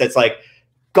space that's like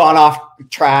gone off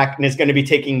track and is going to be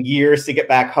taking years to get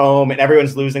back home, and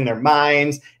everyone's losing their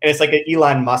minds. And it's like an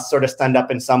Elon Musk sort of stand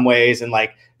up in some ways and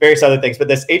like various other things. But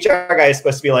this HR guy is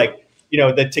supposed to be like,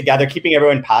 the together, keeping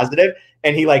everyone positive.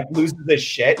 And he like loses his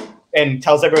shit and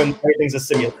tells everyone everything's a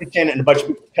simulation and a bunch of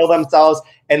people kill themselves.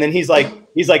 And then he's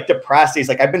like depressed. He's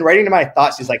like, I've been writing to my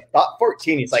thoughts. He's like, thought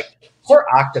 14. He's like, poor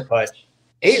octopus,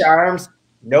 8 arms,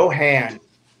 no hand.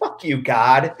 Fuck you,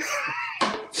 God.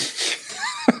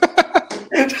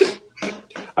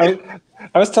 I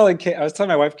was telling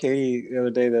my wife Katie the other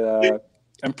day that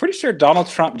I'm pretty sure Donald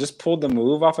Trump just pulled the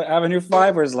move off of Avenue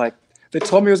 5, where it's like, they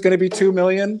told me it was going to be $2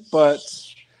 million, but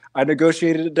I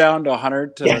negotiated it down to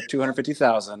 100 to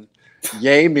 250,000.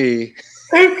 Yay me!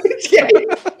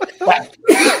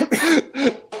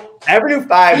 Avenue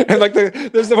 5, and like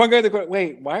there's the one guy that goes,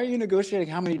 wait, why are you negotiating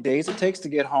how many days it takes to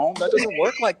get home? That doesn't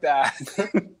work like that.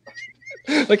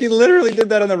 Like, he literally did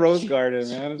that in the Rose Garden,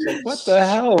 man. It's like, what the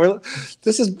hell?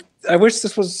 I wish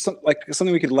this was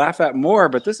something we could laugh at more,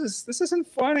 but this isn't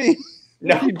funny.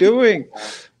 What are you doing?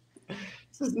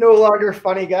 This is no longer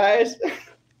funny, guys.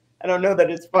 I don't know that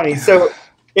it's funny. So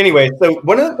anyway,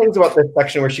 one of the things about this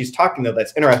section where she's talking, though,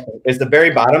 that's interesting is the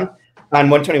very bottom on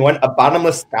 121, a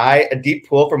bottomless sky, a deep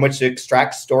pool from which to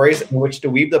extract stories in which to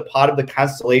weave the plot of the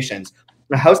constellations,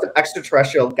 a house of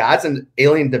extraterrestrial gods and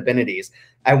alien divinities.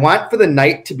 I want for the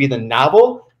night to be the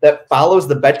novel that follows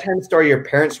the bedtime story your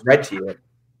parents read to you.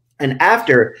 And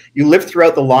after, you live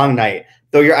throughout the long night,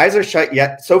 though your eyes are shut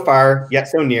yet so far, yet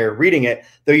so near, reading it,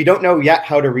 though you don't know yet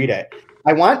how to read it.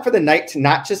 I want for the night to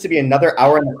not just to be another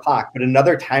hour on the clock, but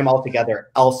another time altogether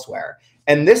elsewhere.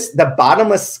 And the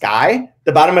bottomless sky,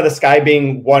 the bottom of the sky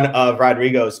being one of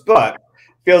Rodrigo's book,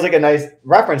 feels like a nice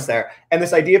reference there. And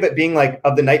this idea of it being like,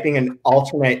 of the night being an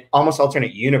almost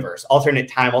alternate universe,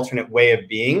 alternate time, alternate way of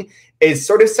being, is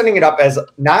sort of setting it up as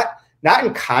not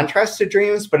in contrast to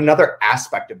dreams, but another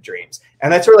aspect of dreams.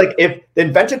 And that's where, like, if the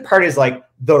invented part is like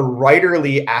the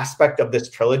writerly aspect of this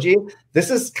trilogy,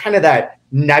 this is kind of that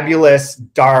nebulous,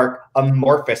 dark,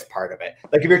 amorphous part of it.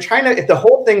 Like, if the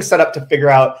whole thing's set up to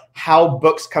figure out how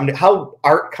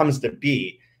art comes to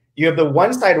be, you have the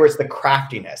one side where it's the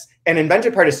craftiness, and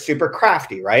invented part is super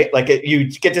crafty, right? Like, you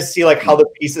get to see like how the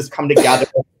pieces come together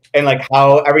and like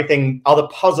how everything, all the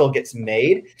puzzle gets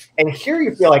made. And here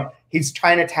you feel like he's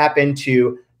trying to tap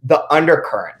into the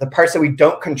undercurrent, the parts that we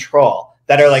don't control,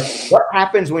 that are like, what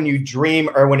happens when you dream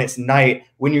or when it's night,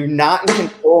 when you're not in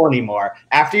control anymore,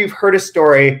 after you've heard a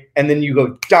story and then you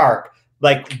go dark,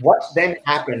 like what then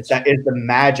happens? That is the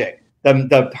magic,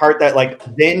 the part that like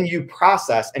then you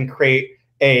process and create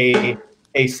a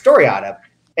story out of.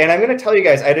 And I'm going to tell you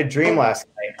guys, I had a dream last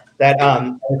night that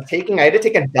I had to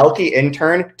take a Delkey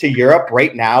intern to Europe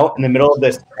right now in the middle of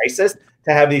this crisis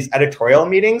to have these editorial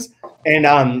meetings. And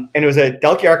it was a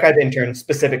Delkey Archive intern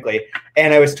specifically.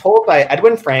 And I was told by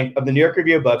Edwin Frank of the New York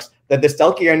Review of Books that this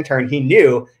Delkey intern he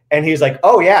knew, and he was like,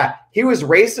 oh yeah, he was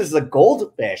raised as a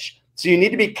goldfish, so you need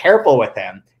to be careful with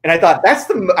him. And I thought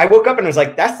I woke up and was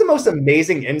like, that's the most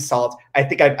amazing insult I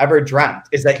think I've ever dreamt,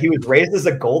 is that he was raised as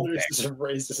a goldfish.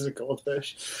 Raised as a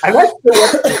goldfish. I like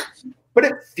the but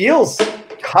it feels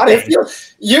cutting.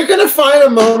 You're going to find a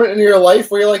moment in your life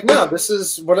where you're like, no, this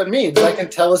is what it means. I can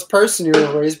tell this person you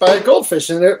were raised by a goldfish,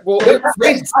 and it will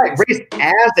raised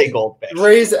as a goldfish.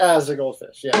 Raised as a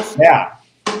goldfish, yes.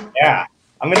 Yeah.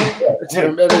 I'm going to do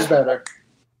it. It is better.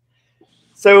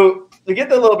 So we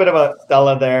get a little bit about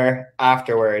Stella there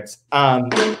afterwards.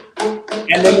 And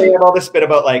then we have all this bit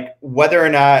about like whether or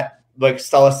not like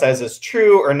Stella says is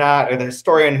true or not, or the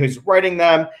historian who's writing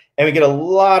them. And we get a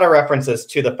lot of references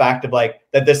to the fact of like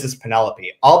that this is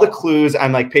Penelope. All the clues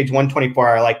on like page 124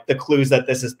 are like the clues that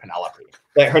this is Penelope.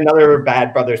 That her another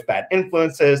bad brother's bad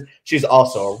influences. She's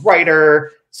also a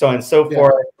writer, so on and so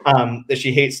forth. That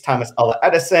she hates Thomas Alva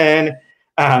Edison.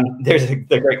 There's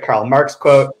the great Karl Marx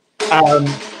quote.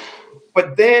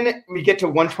 But then we get to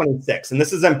 126, and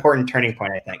this is an important turning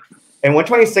point, I think. And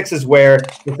 126 is where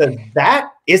it says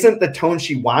that isn't the tone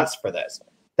she wants for this.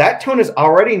 That tone is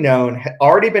already known, had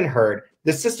already been heard.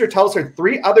 The sister tells her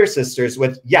 3 other sisters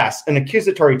with, yes, an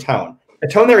accusatory tone. A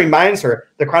tone that reminds her,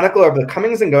 the chronicler of the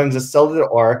comings and goings of Stella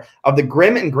d'Or, of the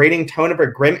grim and grating tone of her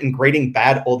grim and grating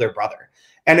bad older brother.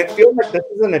 And it feels like this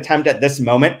is an attempt at this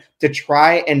moment to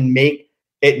try and make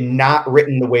it not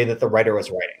written the way that the writer was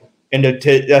writing, and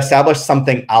to establish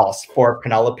something else for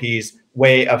Penelope's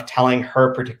way of telling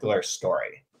her particular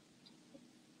story.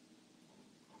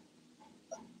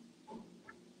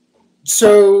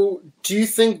 So, do you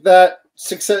think that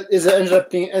ends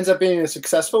up being a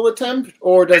successful attempt,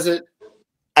 or does it?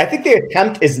 I think the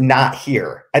attempt is not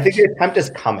here. I think the attempt is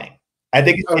coming. I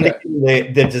think it's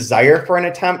indicating the desire for an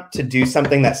attempt to do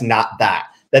something that's not that.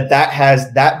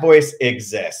 That voice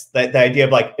exists. That the idea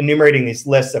of like enumerating these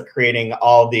lists of creating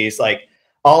all these like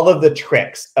all of the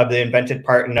tricks of the invented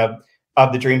part and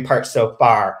of the dream part so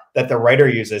far that the writer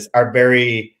uses are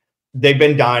very. They've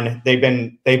been done. They've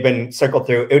been circled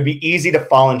through. It would be easy to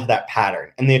fall into that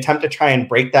pattern, and the attempt to try and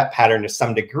break that pattern to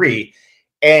some degree.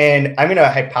 And I'm going to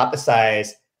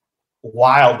hypothesize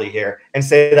wildly here and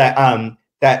say that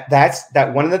that's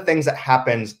one of the things that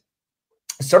happens.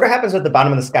 Sort of happens with The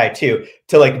Bottom of the Sky too.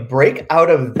 To like break out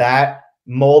of that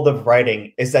mold of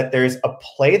writing is that there's a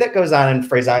play that goes on in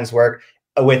Fresán's work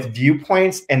with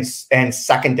viewpoints and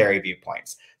secondary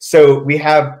viewpoints. So we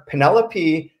have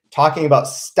Penelope talking about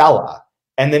Stella.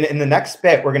 And then in the next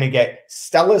bit, we're going to get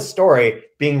Stella's story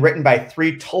being written by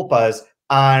 3 tulpas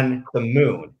on the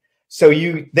moon. So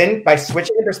you then, by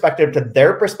switching the perspective to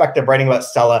their perspective, writing about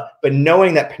Stella, but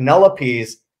knowing that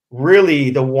Penelope's really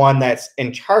the one that's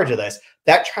in charge of this,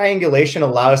 that triangulation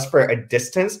allows for a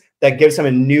distance that gives him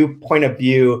a new point of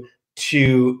view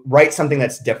to write something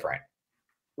that's different.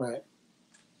 Right.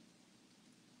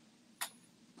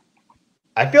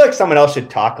 I feel like someone else should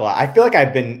talk a lot. I feel like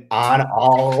I've been on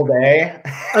all day.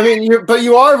 I mean,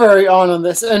 you are very on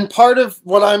this, and part of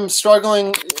what I'm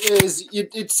struggling is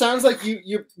it sounds like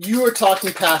you are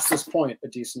talking past this point a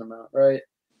decent amount, right?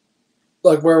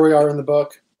 Like where we are in the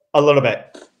book. A little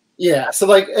bit. Yeah. So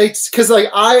like it's because like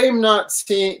I'm not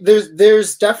seeing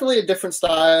there's definitely a different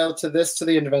style to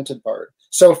the invented part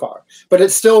so far, but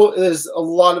it still is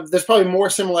there's probably more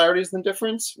similarities than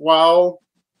difference while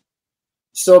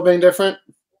still being different,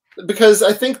 because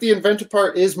I think the invented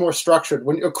part is more structured.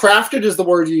 When crafted is the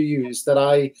word you use that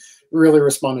I really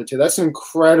responded to. That's an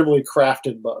incredibly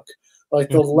crafted book. Like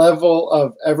the level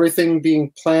of everything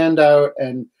being planned out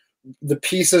and the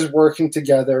pieces working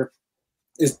together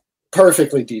is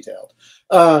perfectly detailed.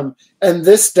 And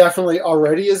this definitely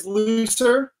already is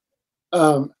looser.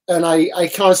 And I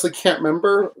honestly can't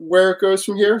remember where it goes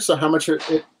from here. So how much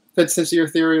it fits into your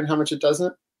theory and how much it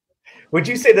doesn't. Would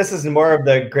you say this is more of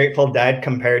the Grateful Dead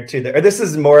compared to this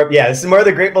is more of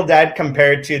the Grateful Dead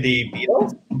compared to the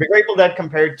Beatles? The Grateful Dead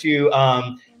compared to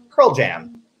Pearl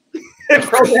Jam.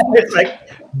 Pearl Jam is like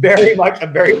very much a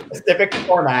very specific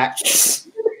format.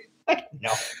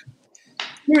 No.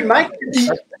 Dude,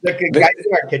 the guy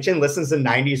in our kitchen listens to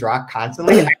 90s rock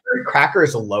constantly. I heard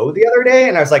Crackers Low the other day,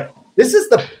 and I was like, this is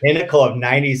the pinnacle of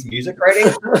 90s music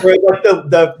writing, where like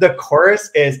the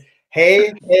chorus is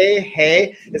hey, hey,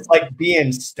 hey. It's like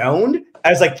being stoned. I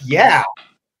was like, yeah.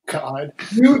 God.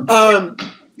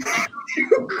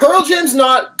 Pearl Jam's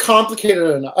not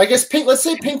complicated enough. I guess let's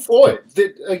say Pink Floyd.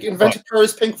 Invented Pearl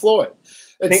is Pink Floyd.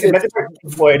 Invented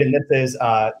Pink Floyd, and this is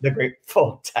the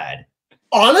Grateful Dead.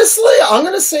 Honestly, I'm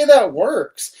going to say that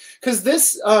works because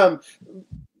this,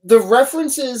 the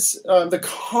references, the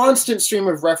constant stream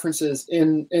of references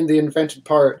in the invented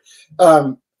part,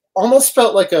 almost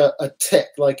felt like a tick,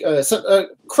 like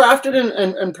crafted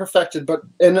and perfected, but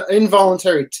an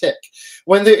involuntary tick.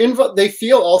 When they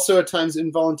feel also at times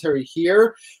involuntary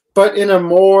here, but in a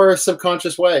more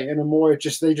subconscious way, in a more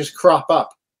they just crop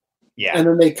up. Yeah. And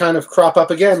then they kind of crop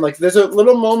up again. Like there's a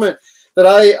little moment that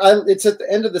it's at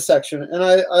the end of the section, and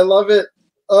I love it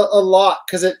a lot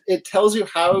because it tells you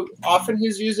how often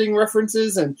he's using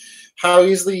references and how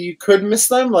easily you could miss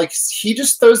them. Like he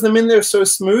just throws them in there so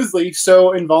smoothly,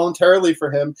 so involuntarily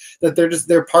for him that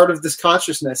they're part of this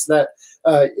consciousness that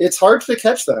it's hard to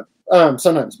catch them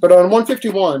sometimes. But on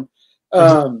 151,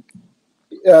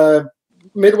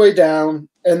 midway down,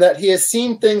 and that he has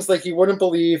seen things like he wouldn't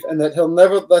believe, and that he'll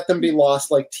never let them be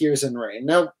lost like tears in rain.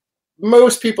 Now,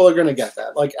 most people are going to get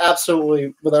that. Like,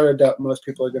 absolutely, without a doubt, most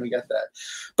people are going to get that.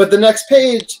 But the next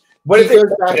page, what is it?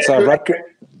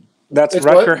 That's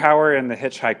Rutger Hauer in the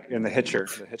Hitchhiker, the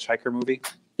Hitchhiker movie.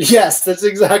 Yes, that's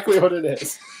exactly what it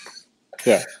is.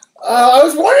 Yeah. I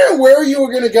was wondering where you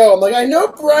were going to go. I'm like, I know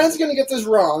Brian's going to get this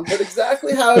wrong, but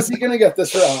exactly how is he going to get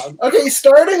this wrong? Okay, he's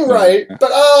starting right,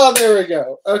 but there we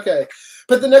go. Okay.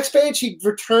 But the next page, he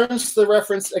returns to the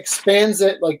reference, expands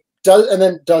it, like, and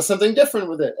then does something different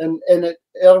with it. And it,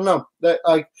 I don't know, that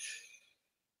I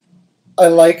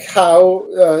like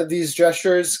how these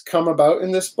gestures come about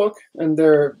in this book, and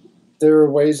there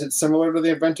are ways it's similar to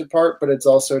the invented part, but it's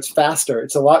faster.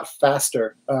 It's a lot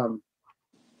faster.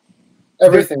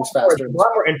 Everything's faster. There's a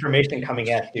lot more information coming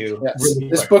at you. Yes. Really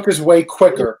this book is way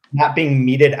quicker. Not being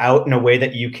meted out in a way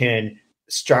that you can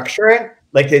structure it.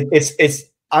 Like it's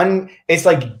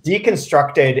like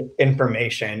deconstructed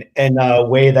information in a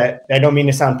way that, I don't mean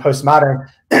to sound postmodern,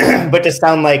 but to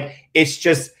sound like it's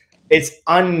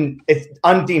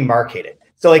undemarcated.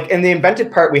 So like in the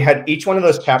invented part, we had each one of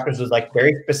those chapters was like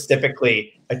very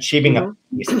specifically achieving a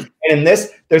piece. And in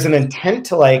this, there's an intent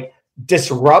to like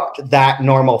disrupt that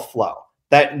normal flow.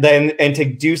 And to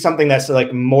do something that's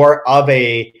like more of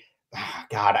a,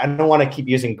 God, I don't want to keep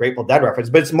using Grateful Dead reference,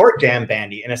 but it's more jam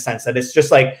bandy in a sense that it's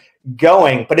just like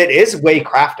going, but it is way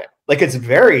crafted. Like it's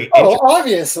very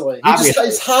obviously.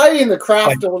 He's hiding the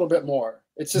craft a little bit more.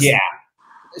 It's just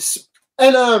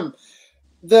and I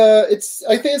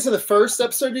think it's in the first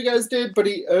episode you guys did, but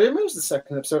maybe it was the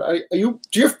second episode. Do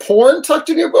you have porn tucked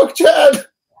in your book, Chad?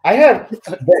 I have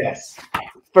this.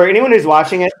 For anyone who's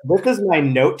watching it, this is my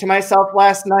note to myself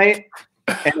last night.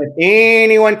 And if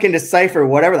anyone can decipher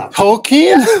whatever the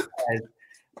Tolkien,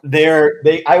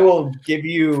 I will give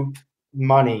you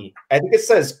money. I think it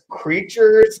says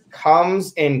creatures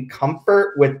comes in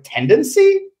comfort with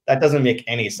tendency. That doesn't make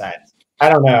any sense. I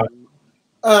don't know.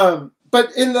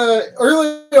 But in the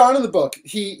early on in the book,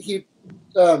 he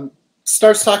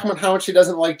starts talking about how much he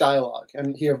doesn't like dialogue,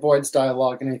 and he avoids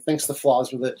dialogue, and he thinks the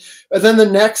flaws with it. And then the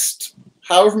next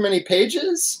however many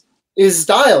pages is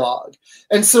dialogue,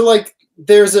 and so like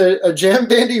there's a jam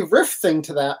bandy riff thing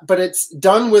to that, but it's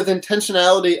done with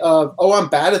intentionality of, oh, I'm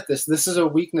bad at this. This is a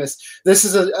weakness. This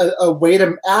is a way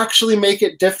to actually make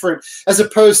it different, as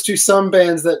opposed to some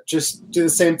bands that just do the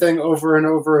same thing over and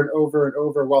over and over and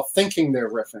over while thinking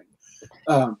they're riffing.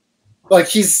 Like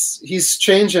he's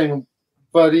changing,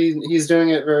 but he's doing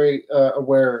it very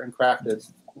aware and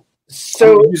crafted.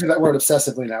 So I'm using that word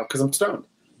obsessively now because I'm stoned.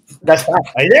 That's fine.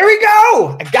 There we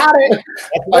go. I got it.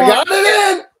 I got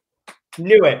it in.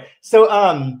 Knew it. So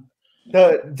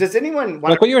does anyone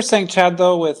want like what you were saying, Chad,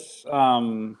 though, with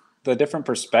the different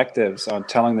perspectives on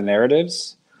telling the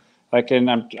narratives? Like,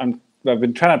 and I've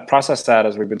been trying to process that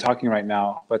as we've been talking right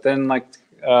now. But then like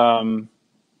the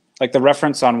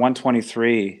reference on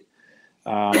 123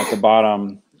 at the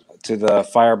bottom to the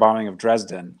firebombing of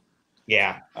Dresden.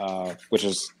 Yeah. Which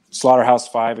is Slaughterhouse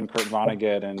 5 and Kurt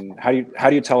Vonnegut, and how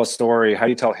do you tell a story? How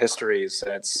do you tell histories?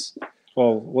 It's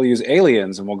we'll use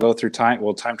aliens and we'll go through time.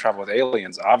 We'll time travel with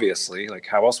aliens, obviously. Like,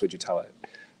 how else would you tell it,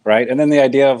 right? And then the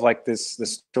idea of like this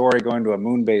story going to a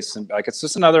moon base, and like it's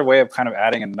just another way of kind of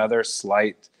adding another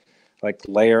slight like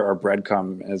layer or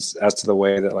breadcrumb as to the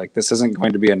way that like this isn't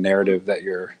going to be a narrative that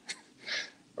you're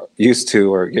used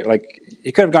to, or like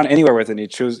he could have gone anywhere with it. And he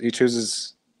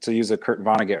chooses to use a Kurt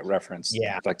Vonnegut reference,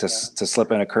 to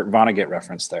slip in a Kurt Vonnegut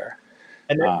reference there.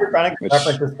 And then Kurt Vonnegut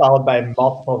reference is followed by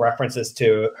multiple references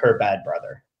to her bad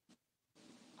brother.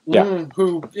 Yeah.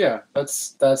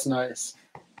 That's nice.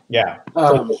 Yeah.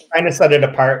 So trying to set it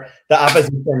apart, the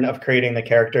opposition of creating the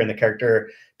character and the character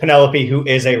Penelope, who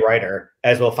is a writer,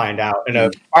 as we'll find out, in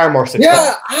a far more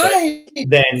successful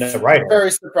than the writer. Very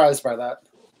surprised by that.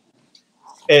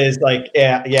 Is like,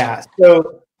 yeah.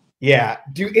 So Yeah.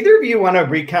 Do either of you want to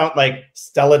recount like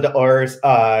Stella D'Or's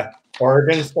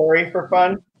origin story for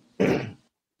fun?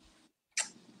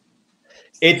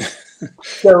 It's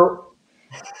so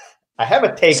I have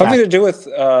a take something on to do with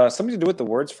the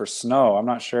words for snow. I'm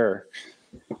not sure.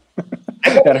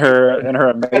 and her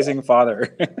amazing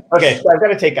father. Okay, so I've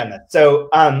got a take on that. So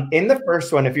in the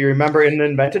first one, if you remember in the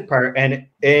invented part and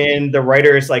in the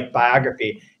writer's like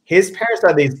biography, his parents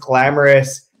are these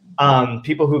glamorous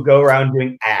people who go around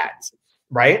doing ads,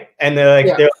 right? And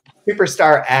they're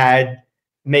superstar ad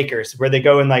makers where they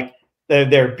go and like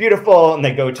they're beautiful and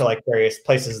they go to like various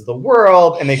places of the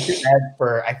world and they shoot ads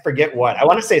for, I forget what. I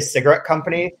want to say a cigarette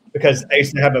company because I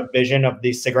used to have a vision of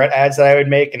these cigarette ads that I would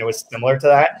make and it was similar to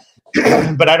that.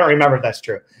 But I don't remember if that's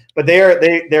true. But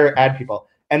they're ad people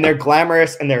and they're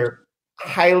glamorous and they're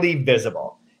highly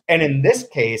visible. And in this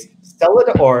case, Stella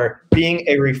D'Or being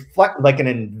an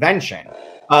invention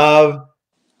of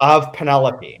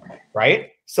Penelope, right?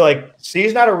 So like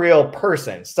she's not a real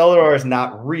person. Stella D'Or is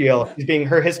not real.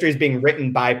 Her history is being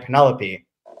written by Penelope.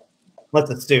 Let's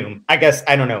assume. I guess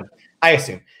I don't know. I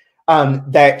assume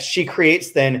that she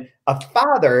creates then a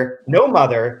father, no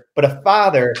mother, but a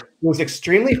father who's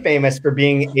extremely famous for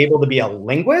being able to be a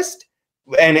linguist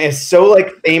and is so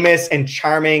like famous and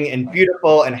charming and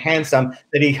beautiful and handsome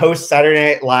that he hosts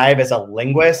Saturday Night Live as a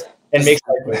linguist and makes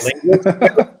like linguist.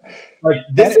 Like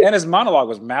this and his monologue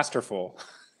was masterful.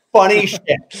 Funny shit.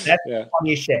 That's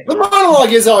funny shit. The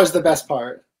monologue is always the best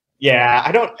part. Yeah,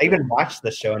 I don't even watch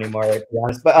the show anymore, to be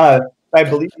honest. But I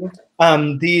believe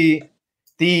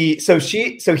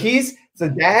the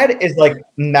dad is like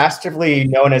masterfully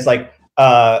known as like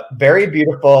very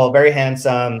beautiful, very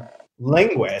handsome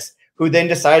linguist who then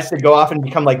decides to go off and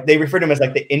become like, they refer to him as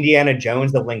like the Indiana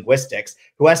Jones of linguistics,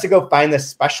 who wants to go find this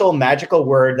special magical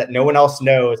word that no one else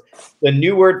knows, the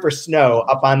new word for snow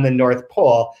up on the North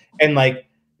Pole, and like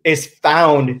is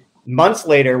found months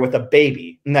later with a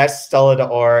baby, and that's Stella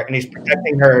D'Or, and he's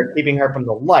protecting her, keeping her from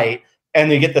the light. And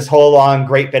we get this whole long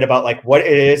great bit about like what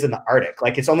it is in the Arctic.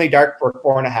 Like it's only dark for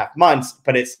 4.5 months,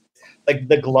 but it's like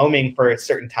the gloaming for a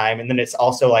certain time. And then it's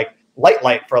also like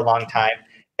light for a long time.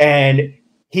 And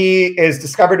he is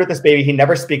discovered with this baby. He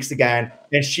never speaks again.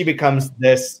 And she becomes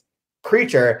this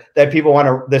creature that people want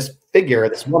to, this figure,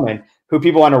 this woman who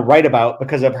people want to write about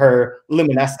because of her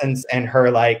luminescence and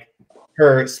her like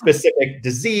her specific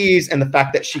disease and the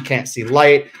fact that she can't see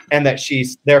light and that she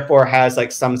therefore has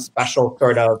like some special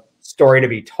sort of story to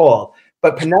be told.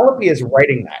 But Penelope is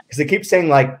writing that because it keeps saying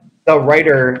like the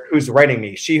writer who's writing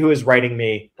me, she who is writing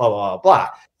me, blah, blah, blah, blah.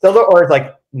 Stella D'Or is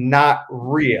like not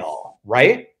real,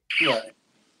 right? Yeah.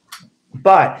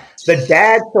 But the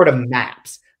dad sort of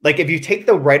maps. Like if you take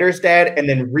the writer's dad and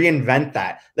then reinvent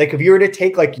that, like if you were to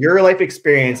take like your life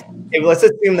experience, let's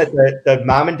assume that the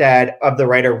mom and dad of the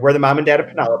writer were the mom and dad of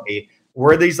Penelope,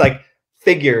 were these like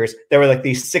figures that were like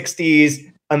these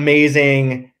 60s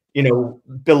amazing, you know,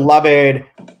 beloved,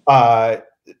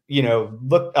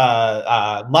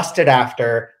 lusted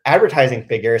after advertising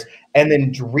figures, and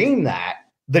then dream that.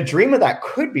 The dream of that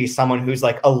could be someone who's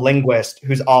like a linguist,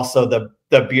 who's also the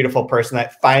beautiful person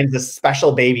that finds this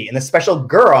special baby, and the special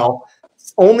girl,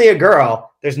 only a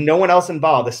girl, there's no one else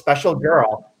involved. The special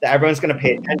girl that everyone's going to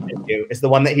pay attention to is the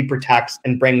one that he protects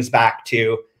and brings back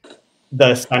to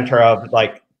the center of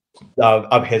like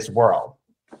of his world,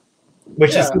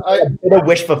 which is a bit of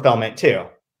wish fulfillment too.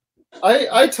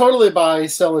 I totally buy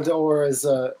Stella D'Or as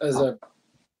a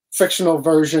fictional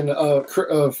version of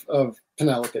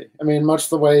Penelope. I mean, much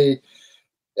the way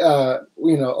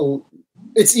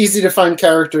it's easy to find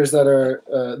characters that are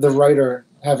the writer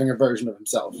having a version of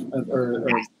himself,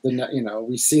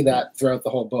 we see that throughout the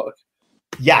whole book.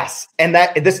 Yes, and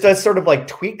that this does sort of like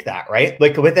tweak that, right?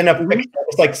 Like within a fiction,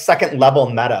 it's like second level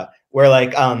meta, where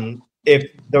like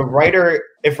if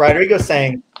Rodrigo's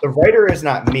saying the writer is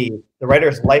not me, the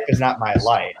writer's life is not my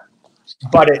life,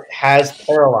 but it has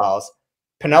parallels.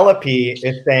 Penelope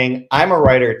is saying I'm a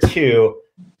writer too,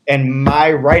 and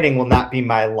my writing will not be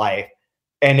my life,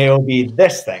 and it will be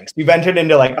this thing. So you've entered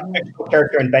into like a fictional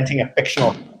character inventing a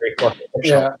fictional story for fictional.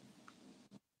 Yeah.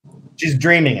 She's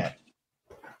dreaming it.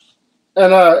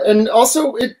 And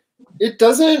also it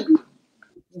doesn't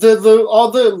all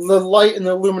the light and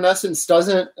the luminescence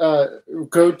doesn't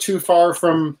go too far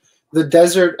from the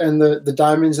desert and the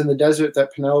diamonds in the desert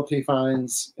that Penelope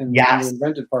finds in the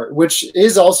invented part, which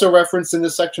is also referenced in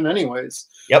this section anyways.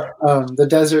 Yep. The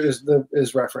desert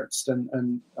is referenced,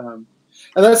 and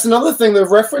that's another thing. The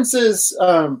references,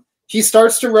 he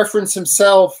starts to reference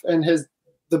himself and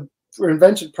the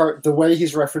invented part the way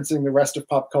he's referencing the rest of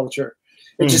pop culture.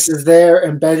 It just is there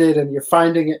embedded, and you're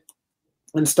finding it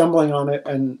and stumbling on it.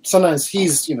 And sometimes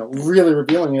he's, really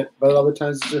revealing it, but other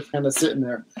times it's just kind of sitting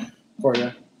there for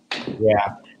you.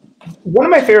 Yeah. One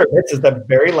of my favorite bits is the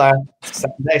very last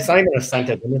sentence. It's not even a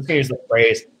sentence. I'm just going to use the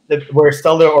phrase where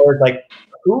Stella or like,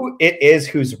 who it is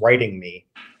who's writing me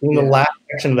in the last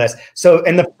section of this. So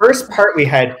in the first part, we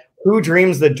had who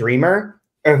dreams the dreamer,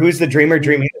 or who's the dreamer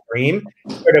dreaming the dream,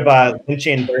 sort of a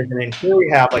Lynchian version. And here we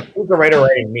have like, who's the writer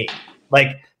writing me?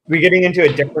 Like, we're getting into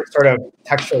a different sort of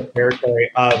textual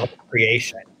territory of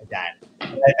creation again.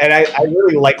 And I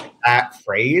really like that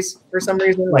phrase for some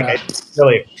reason. Like, it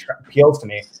really appeals to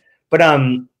me.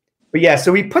 But yeah,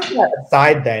 so we put that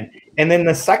aside then. And then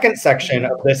the second section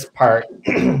of this part,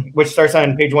 which starts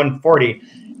on page 140,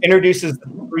 introduces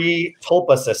the three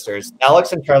Tulpa sisters,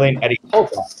 Alex and Charlie and Eddie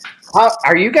Tulpa.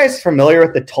 Are you guys familiar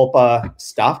with the Tulpa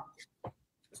stuff?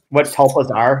 What Tulpas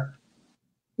are?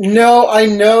 No, I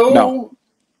know. No.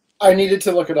 I needed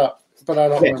to look it up, but I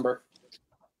don't remember.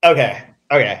 Okay.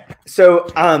 So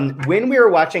when we were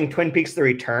watching Twin Peaks: The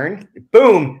Return,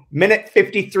 boom, minute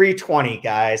 53:20,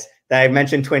 guys, that I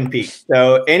mentioned Twin Peaks.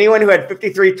 So anyone who had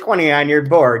 53:20 on your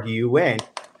board, you win.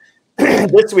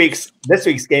 This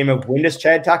week's game of When Does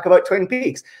Chad Talk About Twin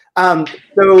Peaks?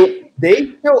 So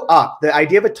they show up. The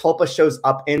idea of a tulpa shows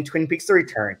up in Twin Peaks: The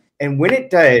Return, and when it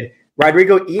did,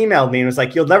 Rodrigo emailed me and was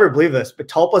like, "You'll never believe this, but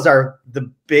tulpas are the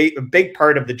big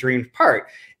part of the dreamed part."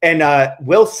 And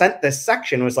Will sent this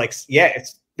section, was like, "Yeah,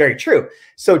 it's very true."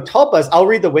 So tulpas, I'll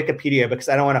read the Wikipedia because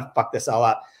I don't want to fuck this all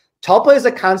up. Tulpa is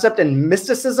a concept in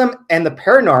mysticism and the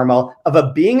paranormal of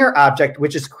a being or object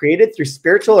which is created through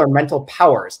spiritual or mental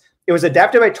powers. It was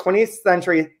adapted by 20th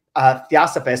century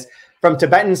theosophists from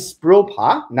Tibetan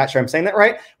Sprulpa, I'm not sure I'm saying that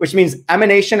right, which means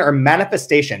emanation or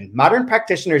manifestation. Modern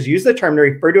practitioners use the term to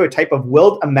refer to a type of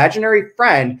willed imaginary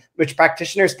friend, which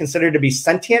practitioners consider to be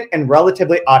sentient and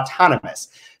relatively autonomous.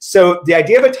 So the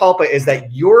idea of a tulpa is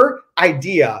that your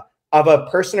idea of a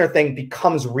person or thing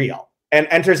becomes real and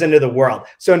enters into the world.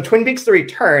 So in Twin Peaks: The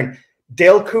Return,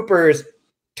 Dale Cooper's,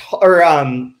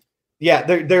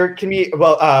 there can be,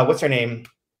 what's her name?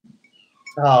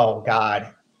 Oh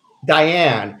God,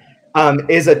 Diane.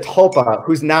 Is a tulpa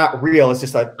who's not real. It's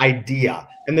just an idea.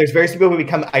 And there's various people who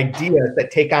become ideas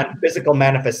that take on physical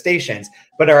manifestations,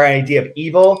 but are an idea of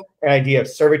evil, an idea of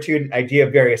servitude, an idea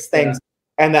of various things,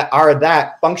 and that are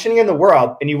that functioning in the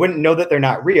world. And you wouldn't know that they're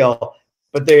not real,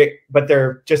 but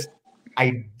they're just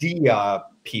idea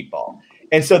people.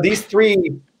 And so these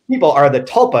three people are the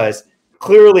tulpas,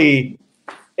 clearly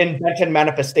invented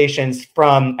manifestations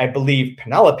from, I believe,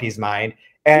 Penelope's mind.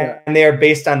 And they are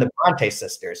based on the Bronte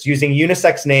sisters, using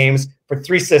unisex names for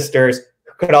three sisters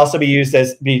who could also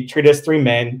be treated as three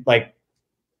men, like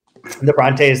the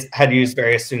Brontes had used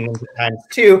various pseudonyms at times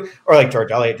too, or like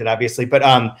George Eliot did, obviously. But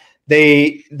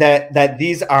that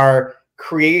these are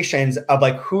creations of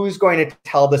like who's going to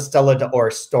tell the Stella d'Or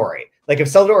story. Like if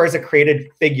Stella d'Or is a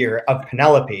created figure of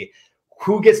Penelope,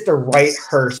 who gets to write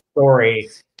her story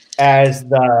as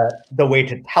the way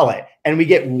to tell it? And we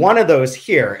get one of those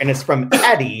here, and it's from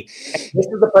Eddie. And this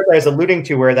is the part that I was alluding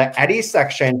to, where that Eddie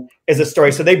section is a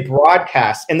story. So they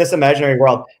broadcast in this imaginary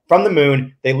world from the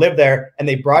moon. They live there, and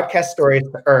they broadcast stories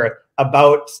to Earth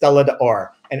about Stella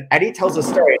d'Or. And Eddie tells a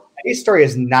story. Eddie's story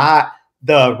is not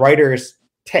the writer's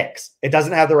ticks. It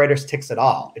doesn't have the writer's ticks at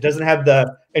all. It doesn't have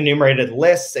the enumerated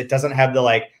lists. It doesn't have the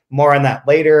like more on that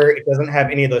later. It doesn't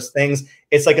have any of those things.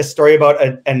 It's like a story about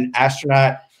an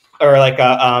astronaut, or like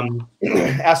a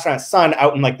astronaut's son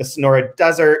out in like the Sonora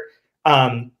desert,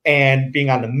 and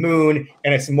being on the moon.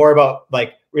 And it's more about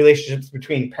like relationships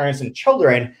between parents and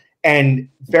children, and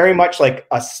very much like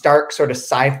a stark sort of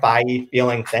sci-fi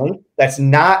feeling thing. That's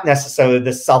not necessarily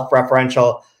the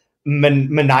self-referential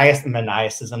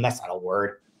maniacism. That's not a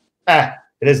word. It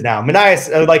is now.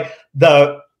 Like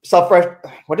the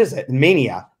what is it?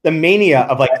 Mania. The mania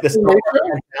of like this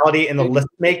mentality in the list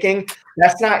making.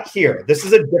 That's not here. This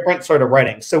is a different sort of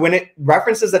writing. So when it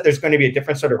references that there's going to be a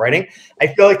different sort of writing, I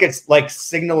feel like it's like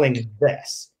signaling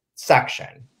this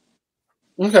section.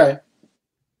 Okay.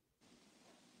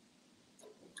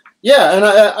 Yeah, and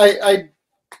I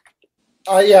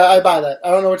buy that. I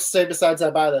don't know what to say besides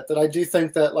I buy that. That I do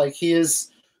think that like he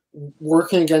is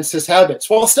working against his habits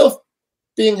while still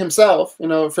being himself.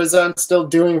 Fresán's still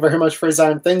doing very much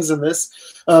Fresán things in this.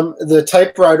 The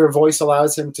typewriter voice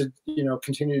allows him to,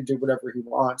 continue to do whatever he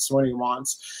wants when he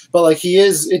wants. But like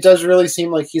it does really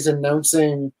seem like he's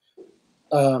announcing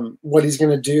what he's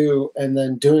going to do and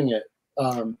then doing it.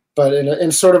 But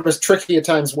in sort of a tricky at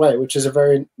times way, which is a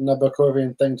very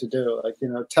Nabokovian thing to do. Like,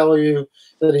 tell you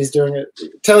that he's doing it,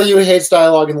 tell you he hates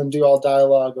dialogue and then do all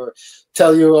dialogue, or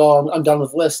tell you, oh, I'm done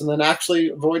with lists, and then actually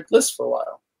avoid lists for a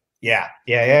while. Yeah.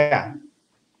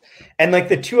 And like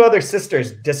the two other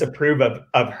sisters disapprove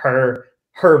of her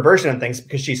version of things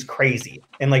because she's crazy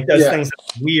and like does things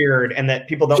weird and that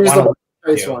people don't want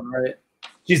to do. One, right?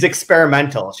 She's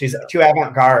experimental. She's too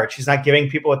avant-garde. She's not giving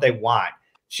people what they want.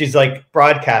 She's like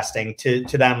broadcasting to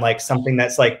them like something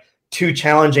that's like too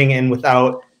challenging and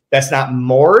that's not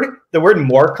moored. The word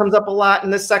moor comes up a lot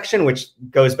in this section, which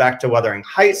goes back to Wuthering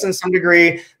Heights in some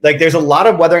degree. Like there's a lot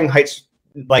of Wuthering Heights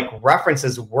like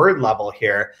references word level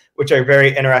here, which are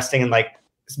very interesting and like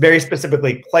very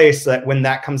specifically placed so that when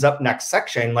that comes up next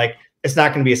section, like it's not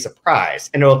going to be a surprise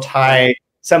and it'll tie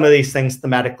some of these things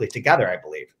thematically together, I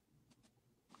believe.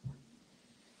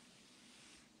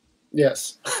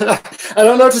 Yes. I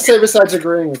don't know what to say besides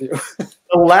agreeing with you.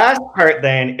 The last part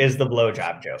then is the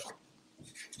blowjob joke.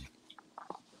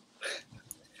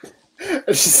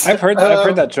 I've heard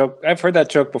that joke. I've heard that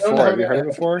joke before. Have you heard it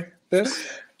before? This?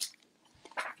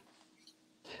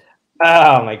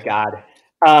 Oh my God.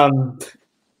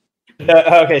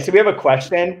 Okay, so we have a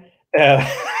question. We have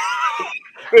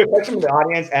a question from the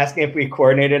audience asking if we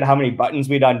coordinated how many buttons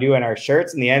we'd undo in our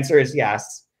shirts, and the answer is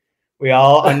yes. We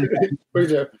all undo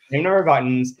the same number of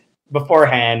buttons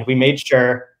beforehand. We made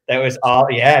sure that was all.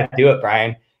 Yeah, do it,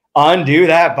 Brian. Undo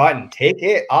that button. Take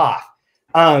it off.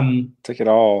 Take it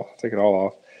all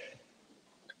off.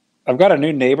 I've got a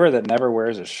new neighbor that never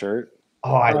wears a shirt.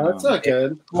 Oh, that's not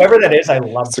good. Whoever that is, I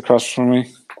love. It's across from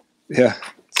me. Yeah,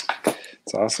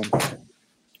 it's awesome.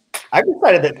 I've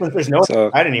decided that since there's no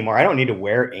outside anymore, I don't need to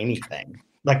wear anything.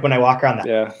 Like when I walk around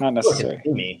not necessary.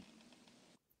 Me.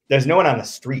 There's no one on the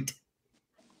street.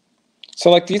 So,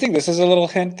 like, do you think this is a little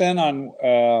hint then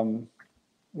on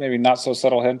maybe not so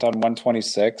subtle hint on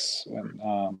 126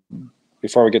 when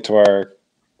before we get to our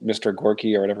Mr.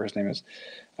 Gorky or whatever his name is?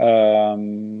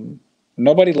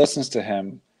 Nobody listens to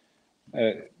him.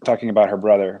 Talking about her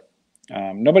brother.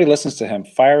 Nobody listens to him.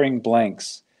 Firing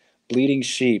blanks. Bleeding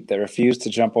sheep that refuse to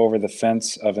jump over the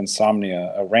fence of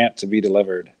insomnia. A rant to be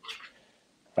delivered.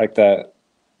 Like that.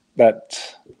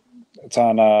 It's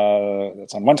on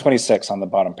 126 on the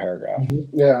bottom paragraph.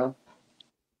 Yeah.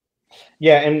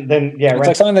 Yeah, and then it's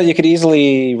like something that you could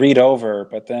easily read over,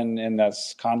 but then in that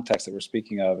context that we're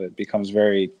speaking of, it becomes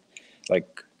very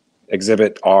like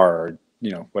Exhibit R, or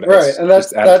whatever. Right, and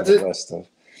that's it. List of.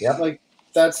 Yeah, like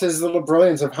that's his little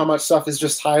brilliance of how much stuff is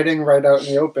just hiding right out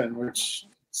in the open, which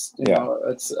you know,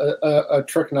 it's a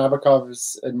trick Nabokov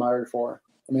is admired for.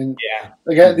 I mean,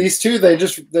 again, these two, they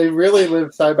really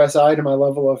live side by side to my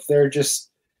level of they're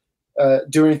just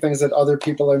doing things that other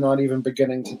people are not even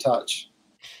beginning to touch.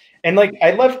 And like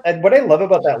what I love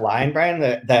about that line, Brian,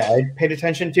 that I paid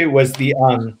attention to was the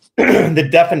the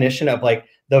definition of like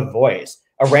the voice.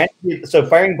 So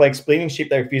firing blanks, bleeding sheep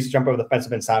that refuse to jump over the fence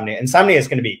of insomnia. Insomnia is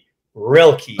going to be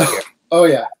real key here. Oh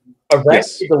yeah. A rant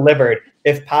to be delivered,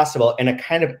 if possible, in a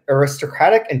kind of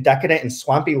aristocratic and decadent and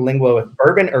swampy lingua with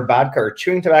bourbon or vodka or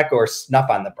chewing tobacco or snuff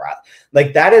on the breath.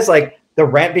 Like that is like the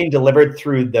rant being delivered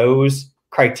through those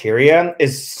criteria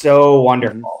is so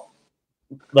wonderful.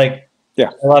 Like, I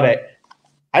love it.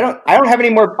 I don't have any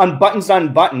more buttons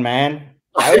unbuttoned, man.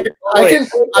 I can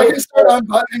start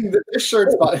unbuttoning this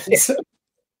shirt's buttons.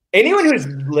 Anyone who's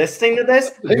listening to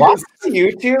this, watch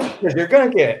YouTube because you're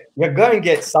gonna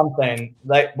get something.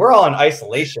 Like we're all in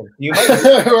isolation.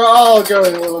 We're all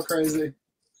going a little crazy.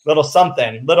 Little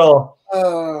something, little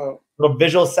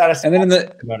visual satisfaction. And then you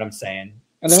know what I'm saying.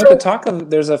 And then with the talk of,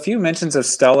 there's a few mentions of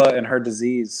Stella and her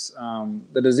disease.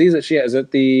 The disease that she has, is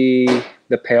it the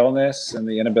paleness and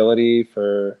the inability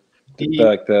for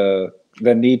the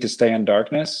need to stay in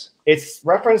darkness? It's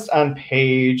referenced on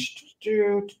page.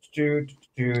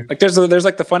 Like there's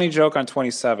like the funny joke on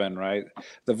 27, right?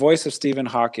 The voice of Stephen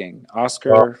Hawking,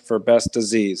 Oscar for best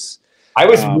disease. I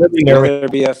was really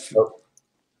nervous.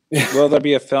 Will there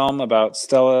be a film about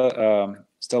Stella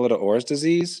d'Or's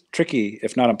disease? Tricky,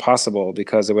 if not impossible,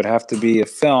 because it would have to be a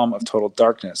film of total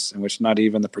darkness in which not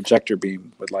even the projector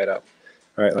beam would light up,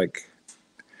 right? Like,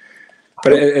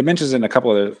 but it mentions it in a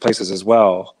couple other places as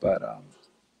well. But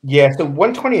yeah, so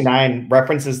 129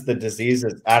 references the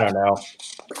diseases. I don't know.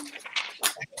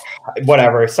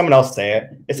 Whatever, someone else say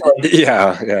it. It's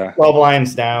like 12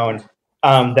 lines down.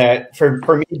 That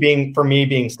for me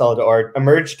being Stella d'Or,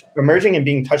 emerging and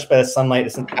being touched by the sunlight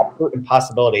is an absolute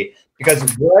impossibility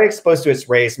because were I exposed to its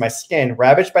rays, my skin,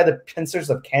 ravaged by the pincers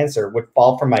of cancer, would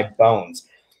fall from my bones.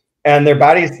 And their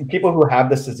bodies, people who have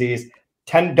this disease,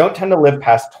 don't tend to live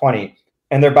past 20,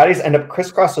 and their bodies end up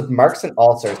crisscrossed with marks and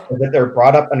ulcers, so that they're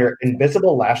brought up under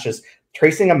invisible lashes,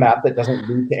 tracing a map that doesn't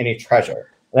lead to any treasure.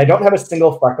 And I don't have a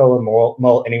single freckle or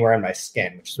mole anywhere on my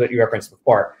skin, which is what you referenced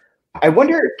before. I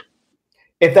wonder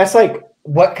if that's like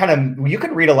what kind of, you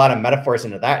could read a lot of metaphors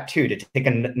into that too, to take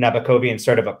a Nabokovian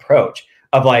sort of approach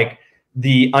of like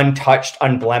the untouched,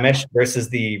 unblemished versus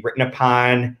the written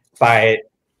upon by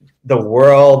the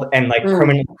world and like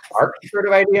permanent marked sort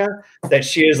of idea, that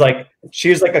she is like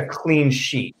a clean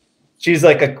sheet. She's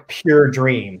like a pure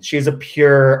dream. She's a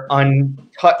pure,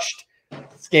 untouched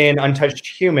skin, untouched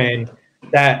human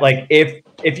that like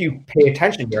if you pay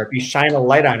attention to her, if you shine a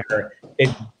light on her, it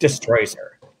destroys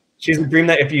her. She's a dream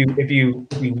that if you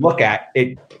look at,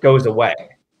 it goes away.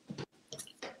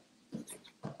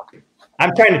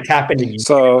 I'm trying to tap into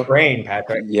your brain,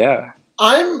 Patrick. Yeah.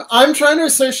 I'm trying to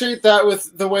associate that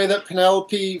with the way that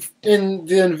Penelope in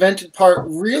the invented part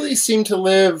really seemed to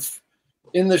live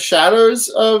in the shadows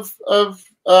of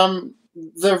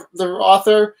the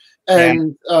author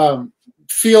and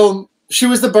feel. She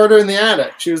was the birder in the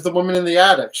attic. She was the woman in the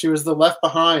attic. She was the left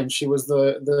behind. She was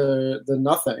the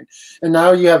nothing. And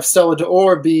now you have Stella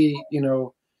d'Or be,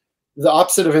 the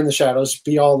opposite of in the shadows,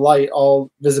 be all light,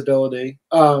 all visibility.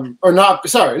 Or not,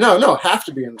 sorry, no, have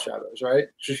to be in the shadows, right?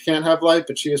 She can't have light,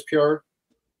 but she is pure.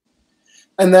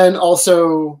 And then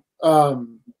also,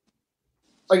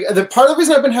 like the part of the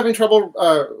reason I've been having trouble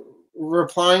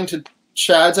replying to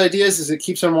Chad's ideas is it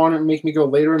keeps on wanting to make me go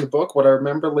later in the book, what I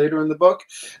remember later in the book.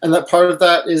 And that part of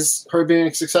that is her being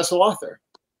a successful author.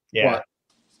 Yeah.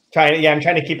 I'm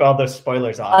trying to keep all those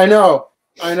spoilers off. I know.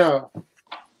 I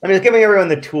mean, it's giving everyone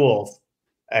the tools,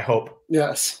 I hope.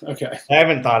 Yes. Okay. I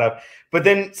haven't thought of. But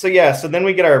then, so then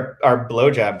we get our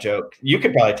blowjob joke. You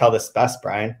could probably tell this best,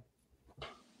 Brian.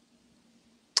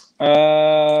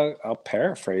 I'll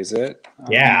paraphrase it.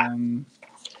 Yeah.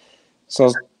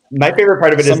 So my favorite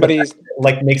part of it is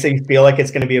like makes it feel like it's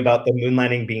going to be about the moon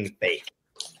landing being fake.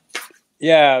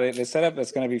 Yeah, they set up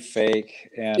it's going to be fake,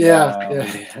 and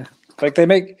like they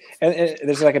make and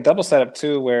there's like a double setup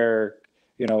too, where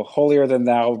holier than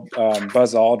thou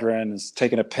Buzz Aldrin is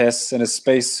taking a piss in his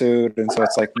spacesuit, and so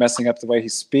it's like messing up the way he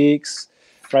speaks,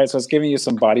 right? So it's giving you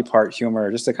some body part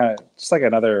humor, just like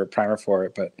another primer for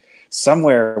it, but.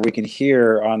 Somewhere we can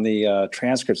hear on the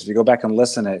transcripts, if you go back and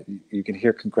listen, you can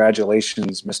hear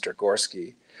 "Congratulations, Mr.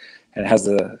 Gorski," and it has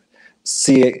the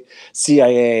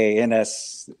CIA,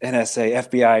 NSA,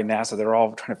 FBI, NASA. They're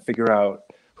all trying to figure out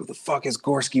who the fuck is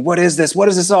Gorski. What is this? What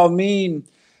does this all mean?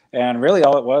 And really,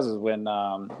 all it was is when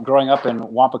growing up in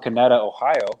Wampakoneta,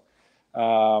 Ohio,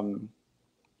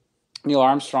 Neil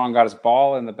Armstrong got his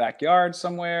ball in the backyard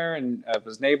somewhere, and of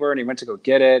his neighbor, and he went to go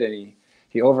get it, and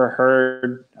he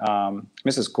overheard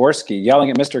Mrs. Gorski yelling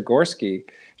at Mr. Gorski.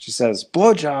 She says,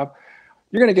 "Blowjob?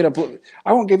 You're going to get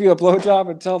I won't give you a blowjob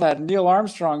until that Neil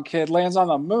Armstrong kid lands on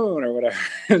the moon," or whatever.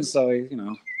 And so,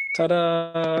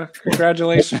 ta-da,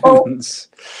 congratulations.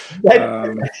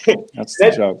 That's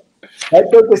the joke.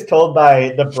 That joke was told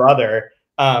by the brother.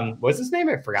 What's his name?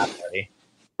 I forgot already.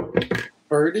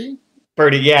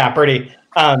 Birdie, yeah, Birdie.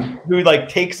 Who like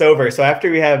takes over. So after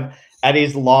we have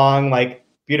Eddie's long, like,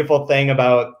 beautiful thing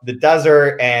about the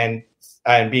desert and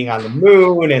being on the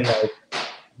moon and like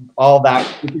all that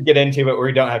we could get into, but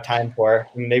we don't have time for.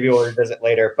 Maybe we'll revisit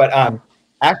later. But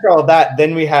after all that,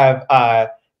 then we have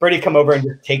Birdie come over and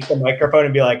just take the microphone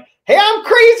and be like, "Hey, I'm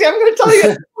crazy. I'm going to tell you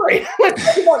a story. I'm going to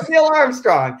tell you about Neil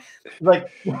Armstrong." Like,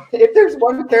 if there's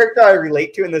one character I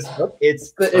relate to in this book,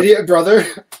 it's the idiot brother.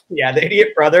 Yeah, the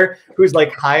idiot brother who's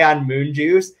like high on moon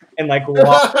juice and like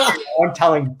walking around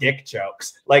telling dick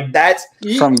jokes. Like that's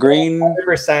from Green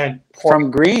 100% from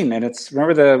Green, and it's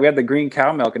we had the green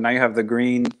cow milk, and now you have the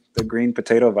green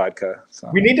potato vodka.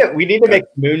 So we need to make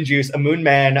moon juice a moon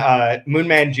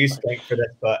man juice drink for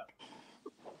this book.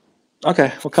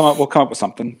 Okay, we'll come up with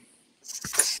something.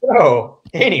 So,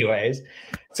 anyways,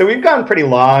 we've gone pretty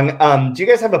long. Do you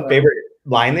guys have a favorite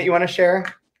line that you want to share?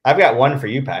 I've got one for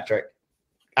you, Patrick.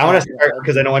 I want to start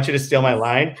because I don't want you to steal my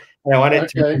line. And I want it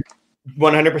to be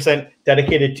 100%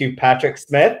 dedicated to Patrick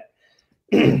Smith,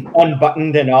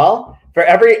 unbuttoned and all. For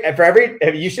every,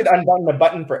 you should unbutton a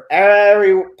button for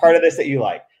every part of this that you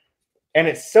like. And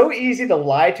it's so easy to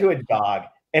lie to a dog,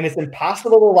 and it's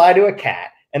impossible to lie to a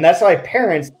cat. And that's why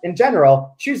parents, in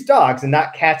general, choose dogs and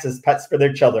not cats as pets for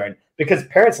their children, because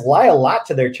parents lie a lot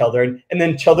to their children, and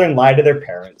then children lie to their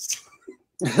parents.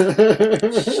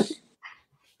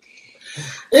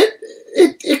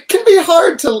 It can be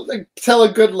hard to tell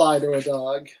a good lie to a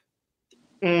dog.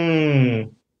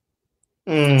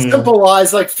 Simple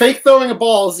lies, like fake throwing a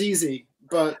ball is easy,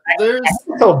 but there's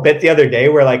a bit the other day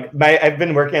where like I've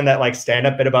been working on that like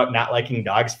stand-up bit about not liking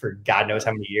dogs for God knows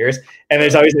how many years, and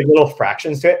there's always like little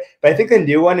fractions to it. But I think the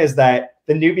new one is that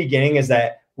the new beginning is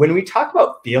that when we talk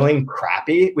about feeling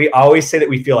crappy, we always say that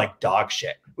we feel like dog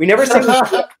shit. We never say we feel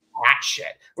like cat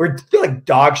shit. we feel like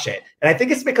dog shit. And I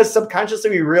think it's because subconsciously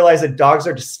we realize that dogs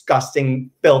are disgusting,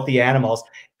 filthy animals,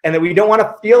 and that we don't want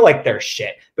to feel like they're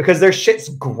shit because their shit's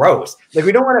gross. Like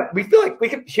we don't want to, we feel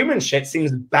like human shit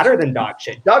seems better than dog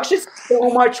shit. Dog shit's so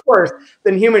much worse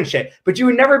than human shit. But you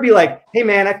would never be like, hey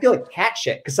man, I feel like cat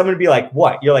shit. Because someone would be like,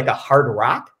 what? You're like a hard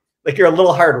rock? Like you're a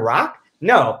little hard rock?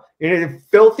 No, you're a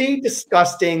filthy,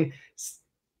 disgusting,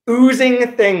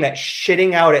 oozing thing that's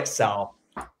shitting out itself.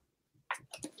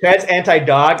 Chad's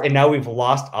anti-dog, and now we've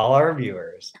lost all our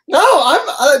viewers. No,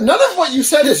 I'm none of what you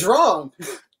said is wrong.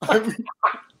 I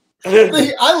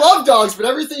love dogs, but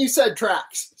everything you said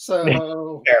tracks.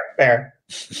 So fair.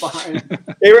 Fine.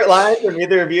 Favorite line from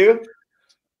either of you?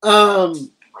 As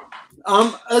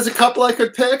a couple I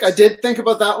could pick. I did think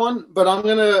about that one, but I'm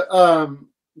gonna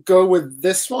go with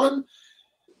this one.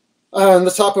 On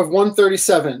the top of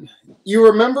 137. You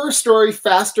remember a story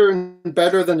faster and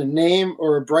better than a name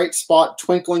or a bright spot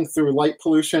twinkling through light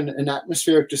pollution and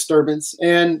atmospheric disturbance.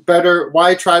 And better,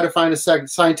 why try to find a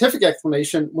scientific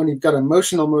explanation when you've got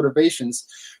emotional motivations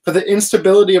for the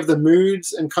instability of the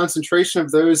moods and concentration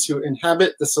of those who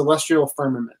inhabit the celestial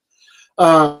firmament.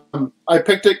 I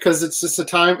picked it because it's just a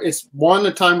time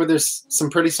where there's some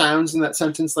pretty sounds in that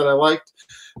sentence that I liked.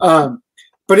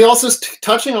 But he also is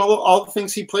touching all the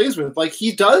things he plays with. Like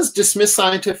he does dismiss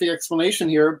scientific explanation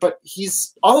here, but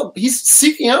he's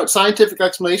seeking out scientific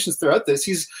explanations throughout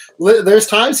this. There's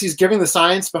times he's giving the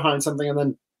science behind something and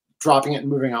then dropping it and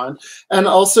moving on. And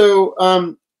also,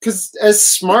 because as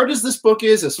smart as this book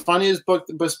is, as funny as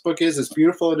this book is, as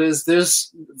beautiful it is,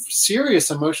 there's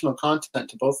serious emotional content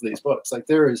to both of these books. Like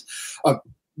there is a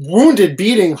wounded,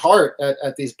 beating heart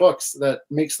at these books that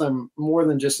makes them more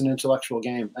than just an intellectual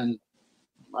game. And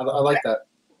I like that.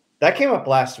 That came up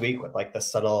last week with like the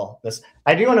subtle this.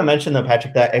 I do want to mention though,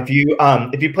 Patrick, that if you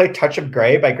play Touch of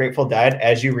Grey by Grateful Dead,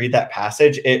 as you read that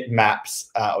passage, it maps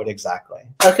out exactly.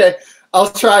 Okay, I'll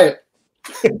try it.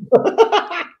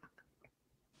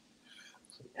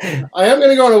 I am going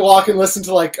to go on a walk and listen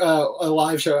to like a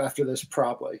live show after this,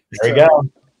 probably. There you go.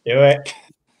 Do it.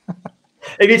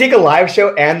 If you take a live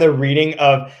show and the reading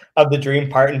of the dream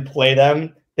part and play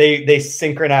them, they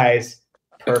synchronize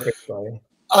perfectly.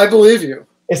 I believe you.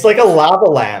 It's like a lava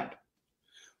lamp.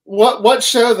 What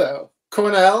show though?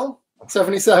 Cornell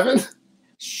 77?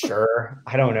 Sure.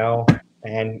 I don't know.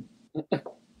 And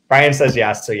Brian says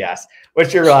yes, so yes.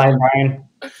 What's your line, Brian?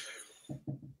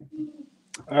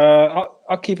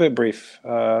 I'll keep it brief.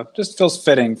 Just feels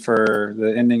fitting for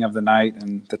the ending of the night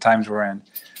and the times we're in.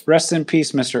 Rest in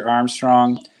peace, Mr.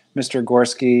 Armstrong, Mr.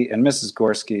 Gorski, and Mrs.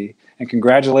 Gorski, and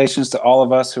congratulations to all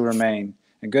of us who remain.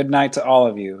 And good night to all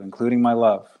of you, including my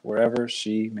love, wherever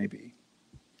she may be.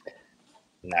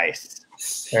 Nice.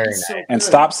 Very nice. And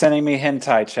stop sending me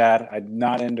hentai, Chad. I'm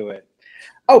not into it.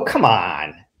 Oh, come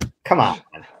on. Come on.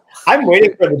 I'm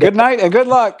waiting for the good night and good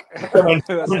luck.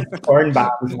 Corn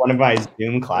bombs one of my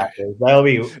Zoom classes. That'll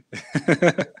be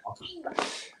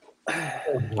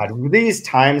God, these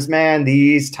times, man.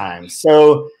 These times.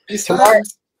 So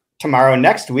tomorrow,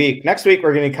 next week,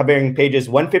 we're going to be covering pages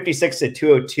 156 to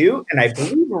 202, and I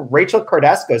believe Rachel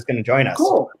Cordesco is going to join us.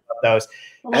 Cool. Those.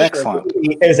 Excellent.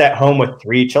 He is at home with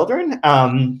 3 children.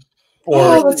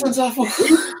 That sounds awful.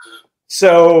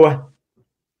 So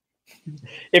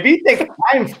if you think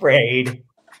I'm afraid,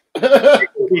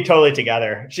 we'll be totally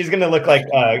together. She's going to look like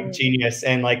a genius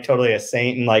and like totally a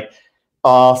saint and like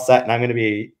all set, and I'm going to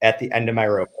be at the end of my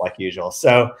rope like usual.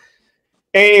 So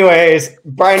anyways,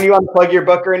 Brian, you want to plug your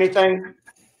book or anything?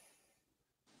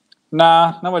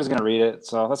 Nah, nobody's gonna read it,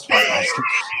 so that's fine.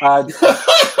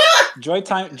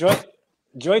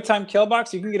 Joytime Kill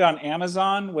Box. You can get it on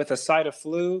Amazon with a side of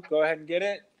flu. Go ahead and get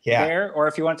it there. Or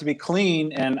if you want it to be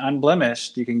clean and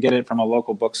unblemished, you can get it from a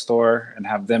local bookstore and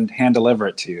have them hand deliver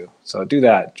it to you. So do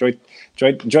that.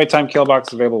 Joytime Kill Box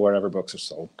is available wherever books are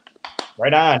sold.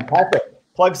 Right on, Patrick.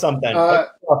 Plug something.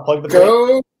 Plug the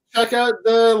book. Check out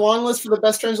the long list for the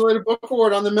Best Translated Book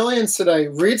Award on the Millions today.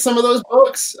 Read some of those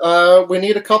books. We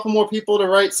need a couple more people to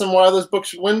write some Why Those Books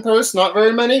Should Win posts. Not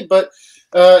very many, but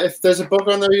if there's a book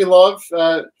on there you love,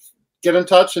 get in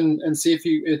touch and see if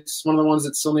it's one of the ones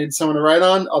that still needs someone to write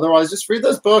on. Otherwise, just read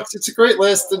those books. It's a great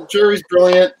list. The jury's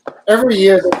brilliant. Every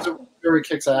year, the jury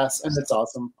kicks ass, and it's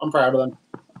awesome. I'm proud of them.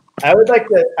 I would like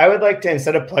to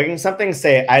instead of plugging something,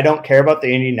 say I don't care about the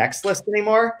IndieNext list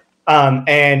anymore.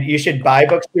 And you should buy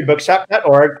books through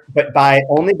bookshop.org, but buy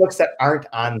only books that aren't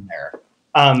on there.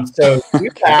 So do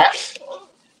that.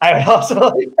 I would also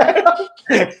like that.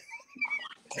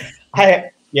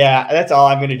 That's all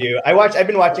I'm going to do. I've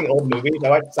been watching old movies. I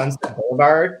watched Sunset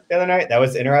Boulevard the other night. That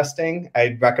was interesting.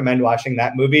 I'd recommend watching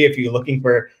that movie if you're looking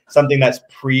for something that's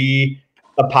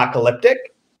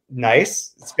pre-apocalyptic.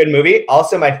 nice. It's a good movie.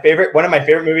 Also, one of my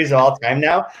favorite movies of all time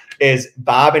now is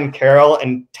Bob and Carol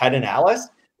and Ted and Alice,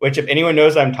 which if anyone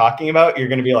knows what I'm talking about, you're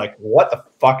going to be like, what the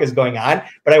fuck is going on?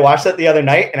 But I watched that the other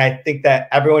night, and I think that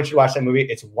everyone should watch that movie.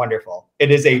 It's wonderful. It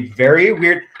is a very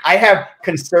weird, I have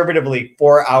conservatively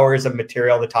 4 hours of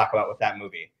material to talk about with that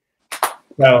movie.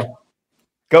 So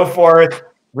go forth,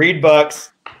 read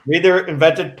books, read the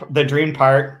Invented the Dream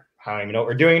part. I don't even know what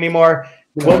we're doing anymore.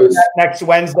 We'll be back next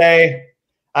Wednesday.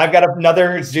 I've got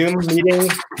another Zoom meeting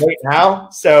right now.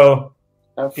 So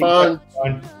have fun.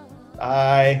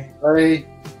 Bye. Bye.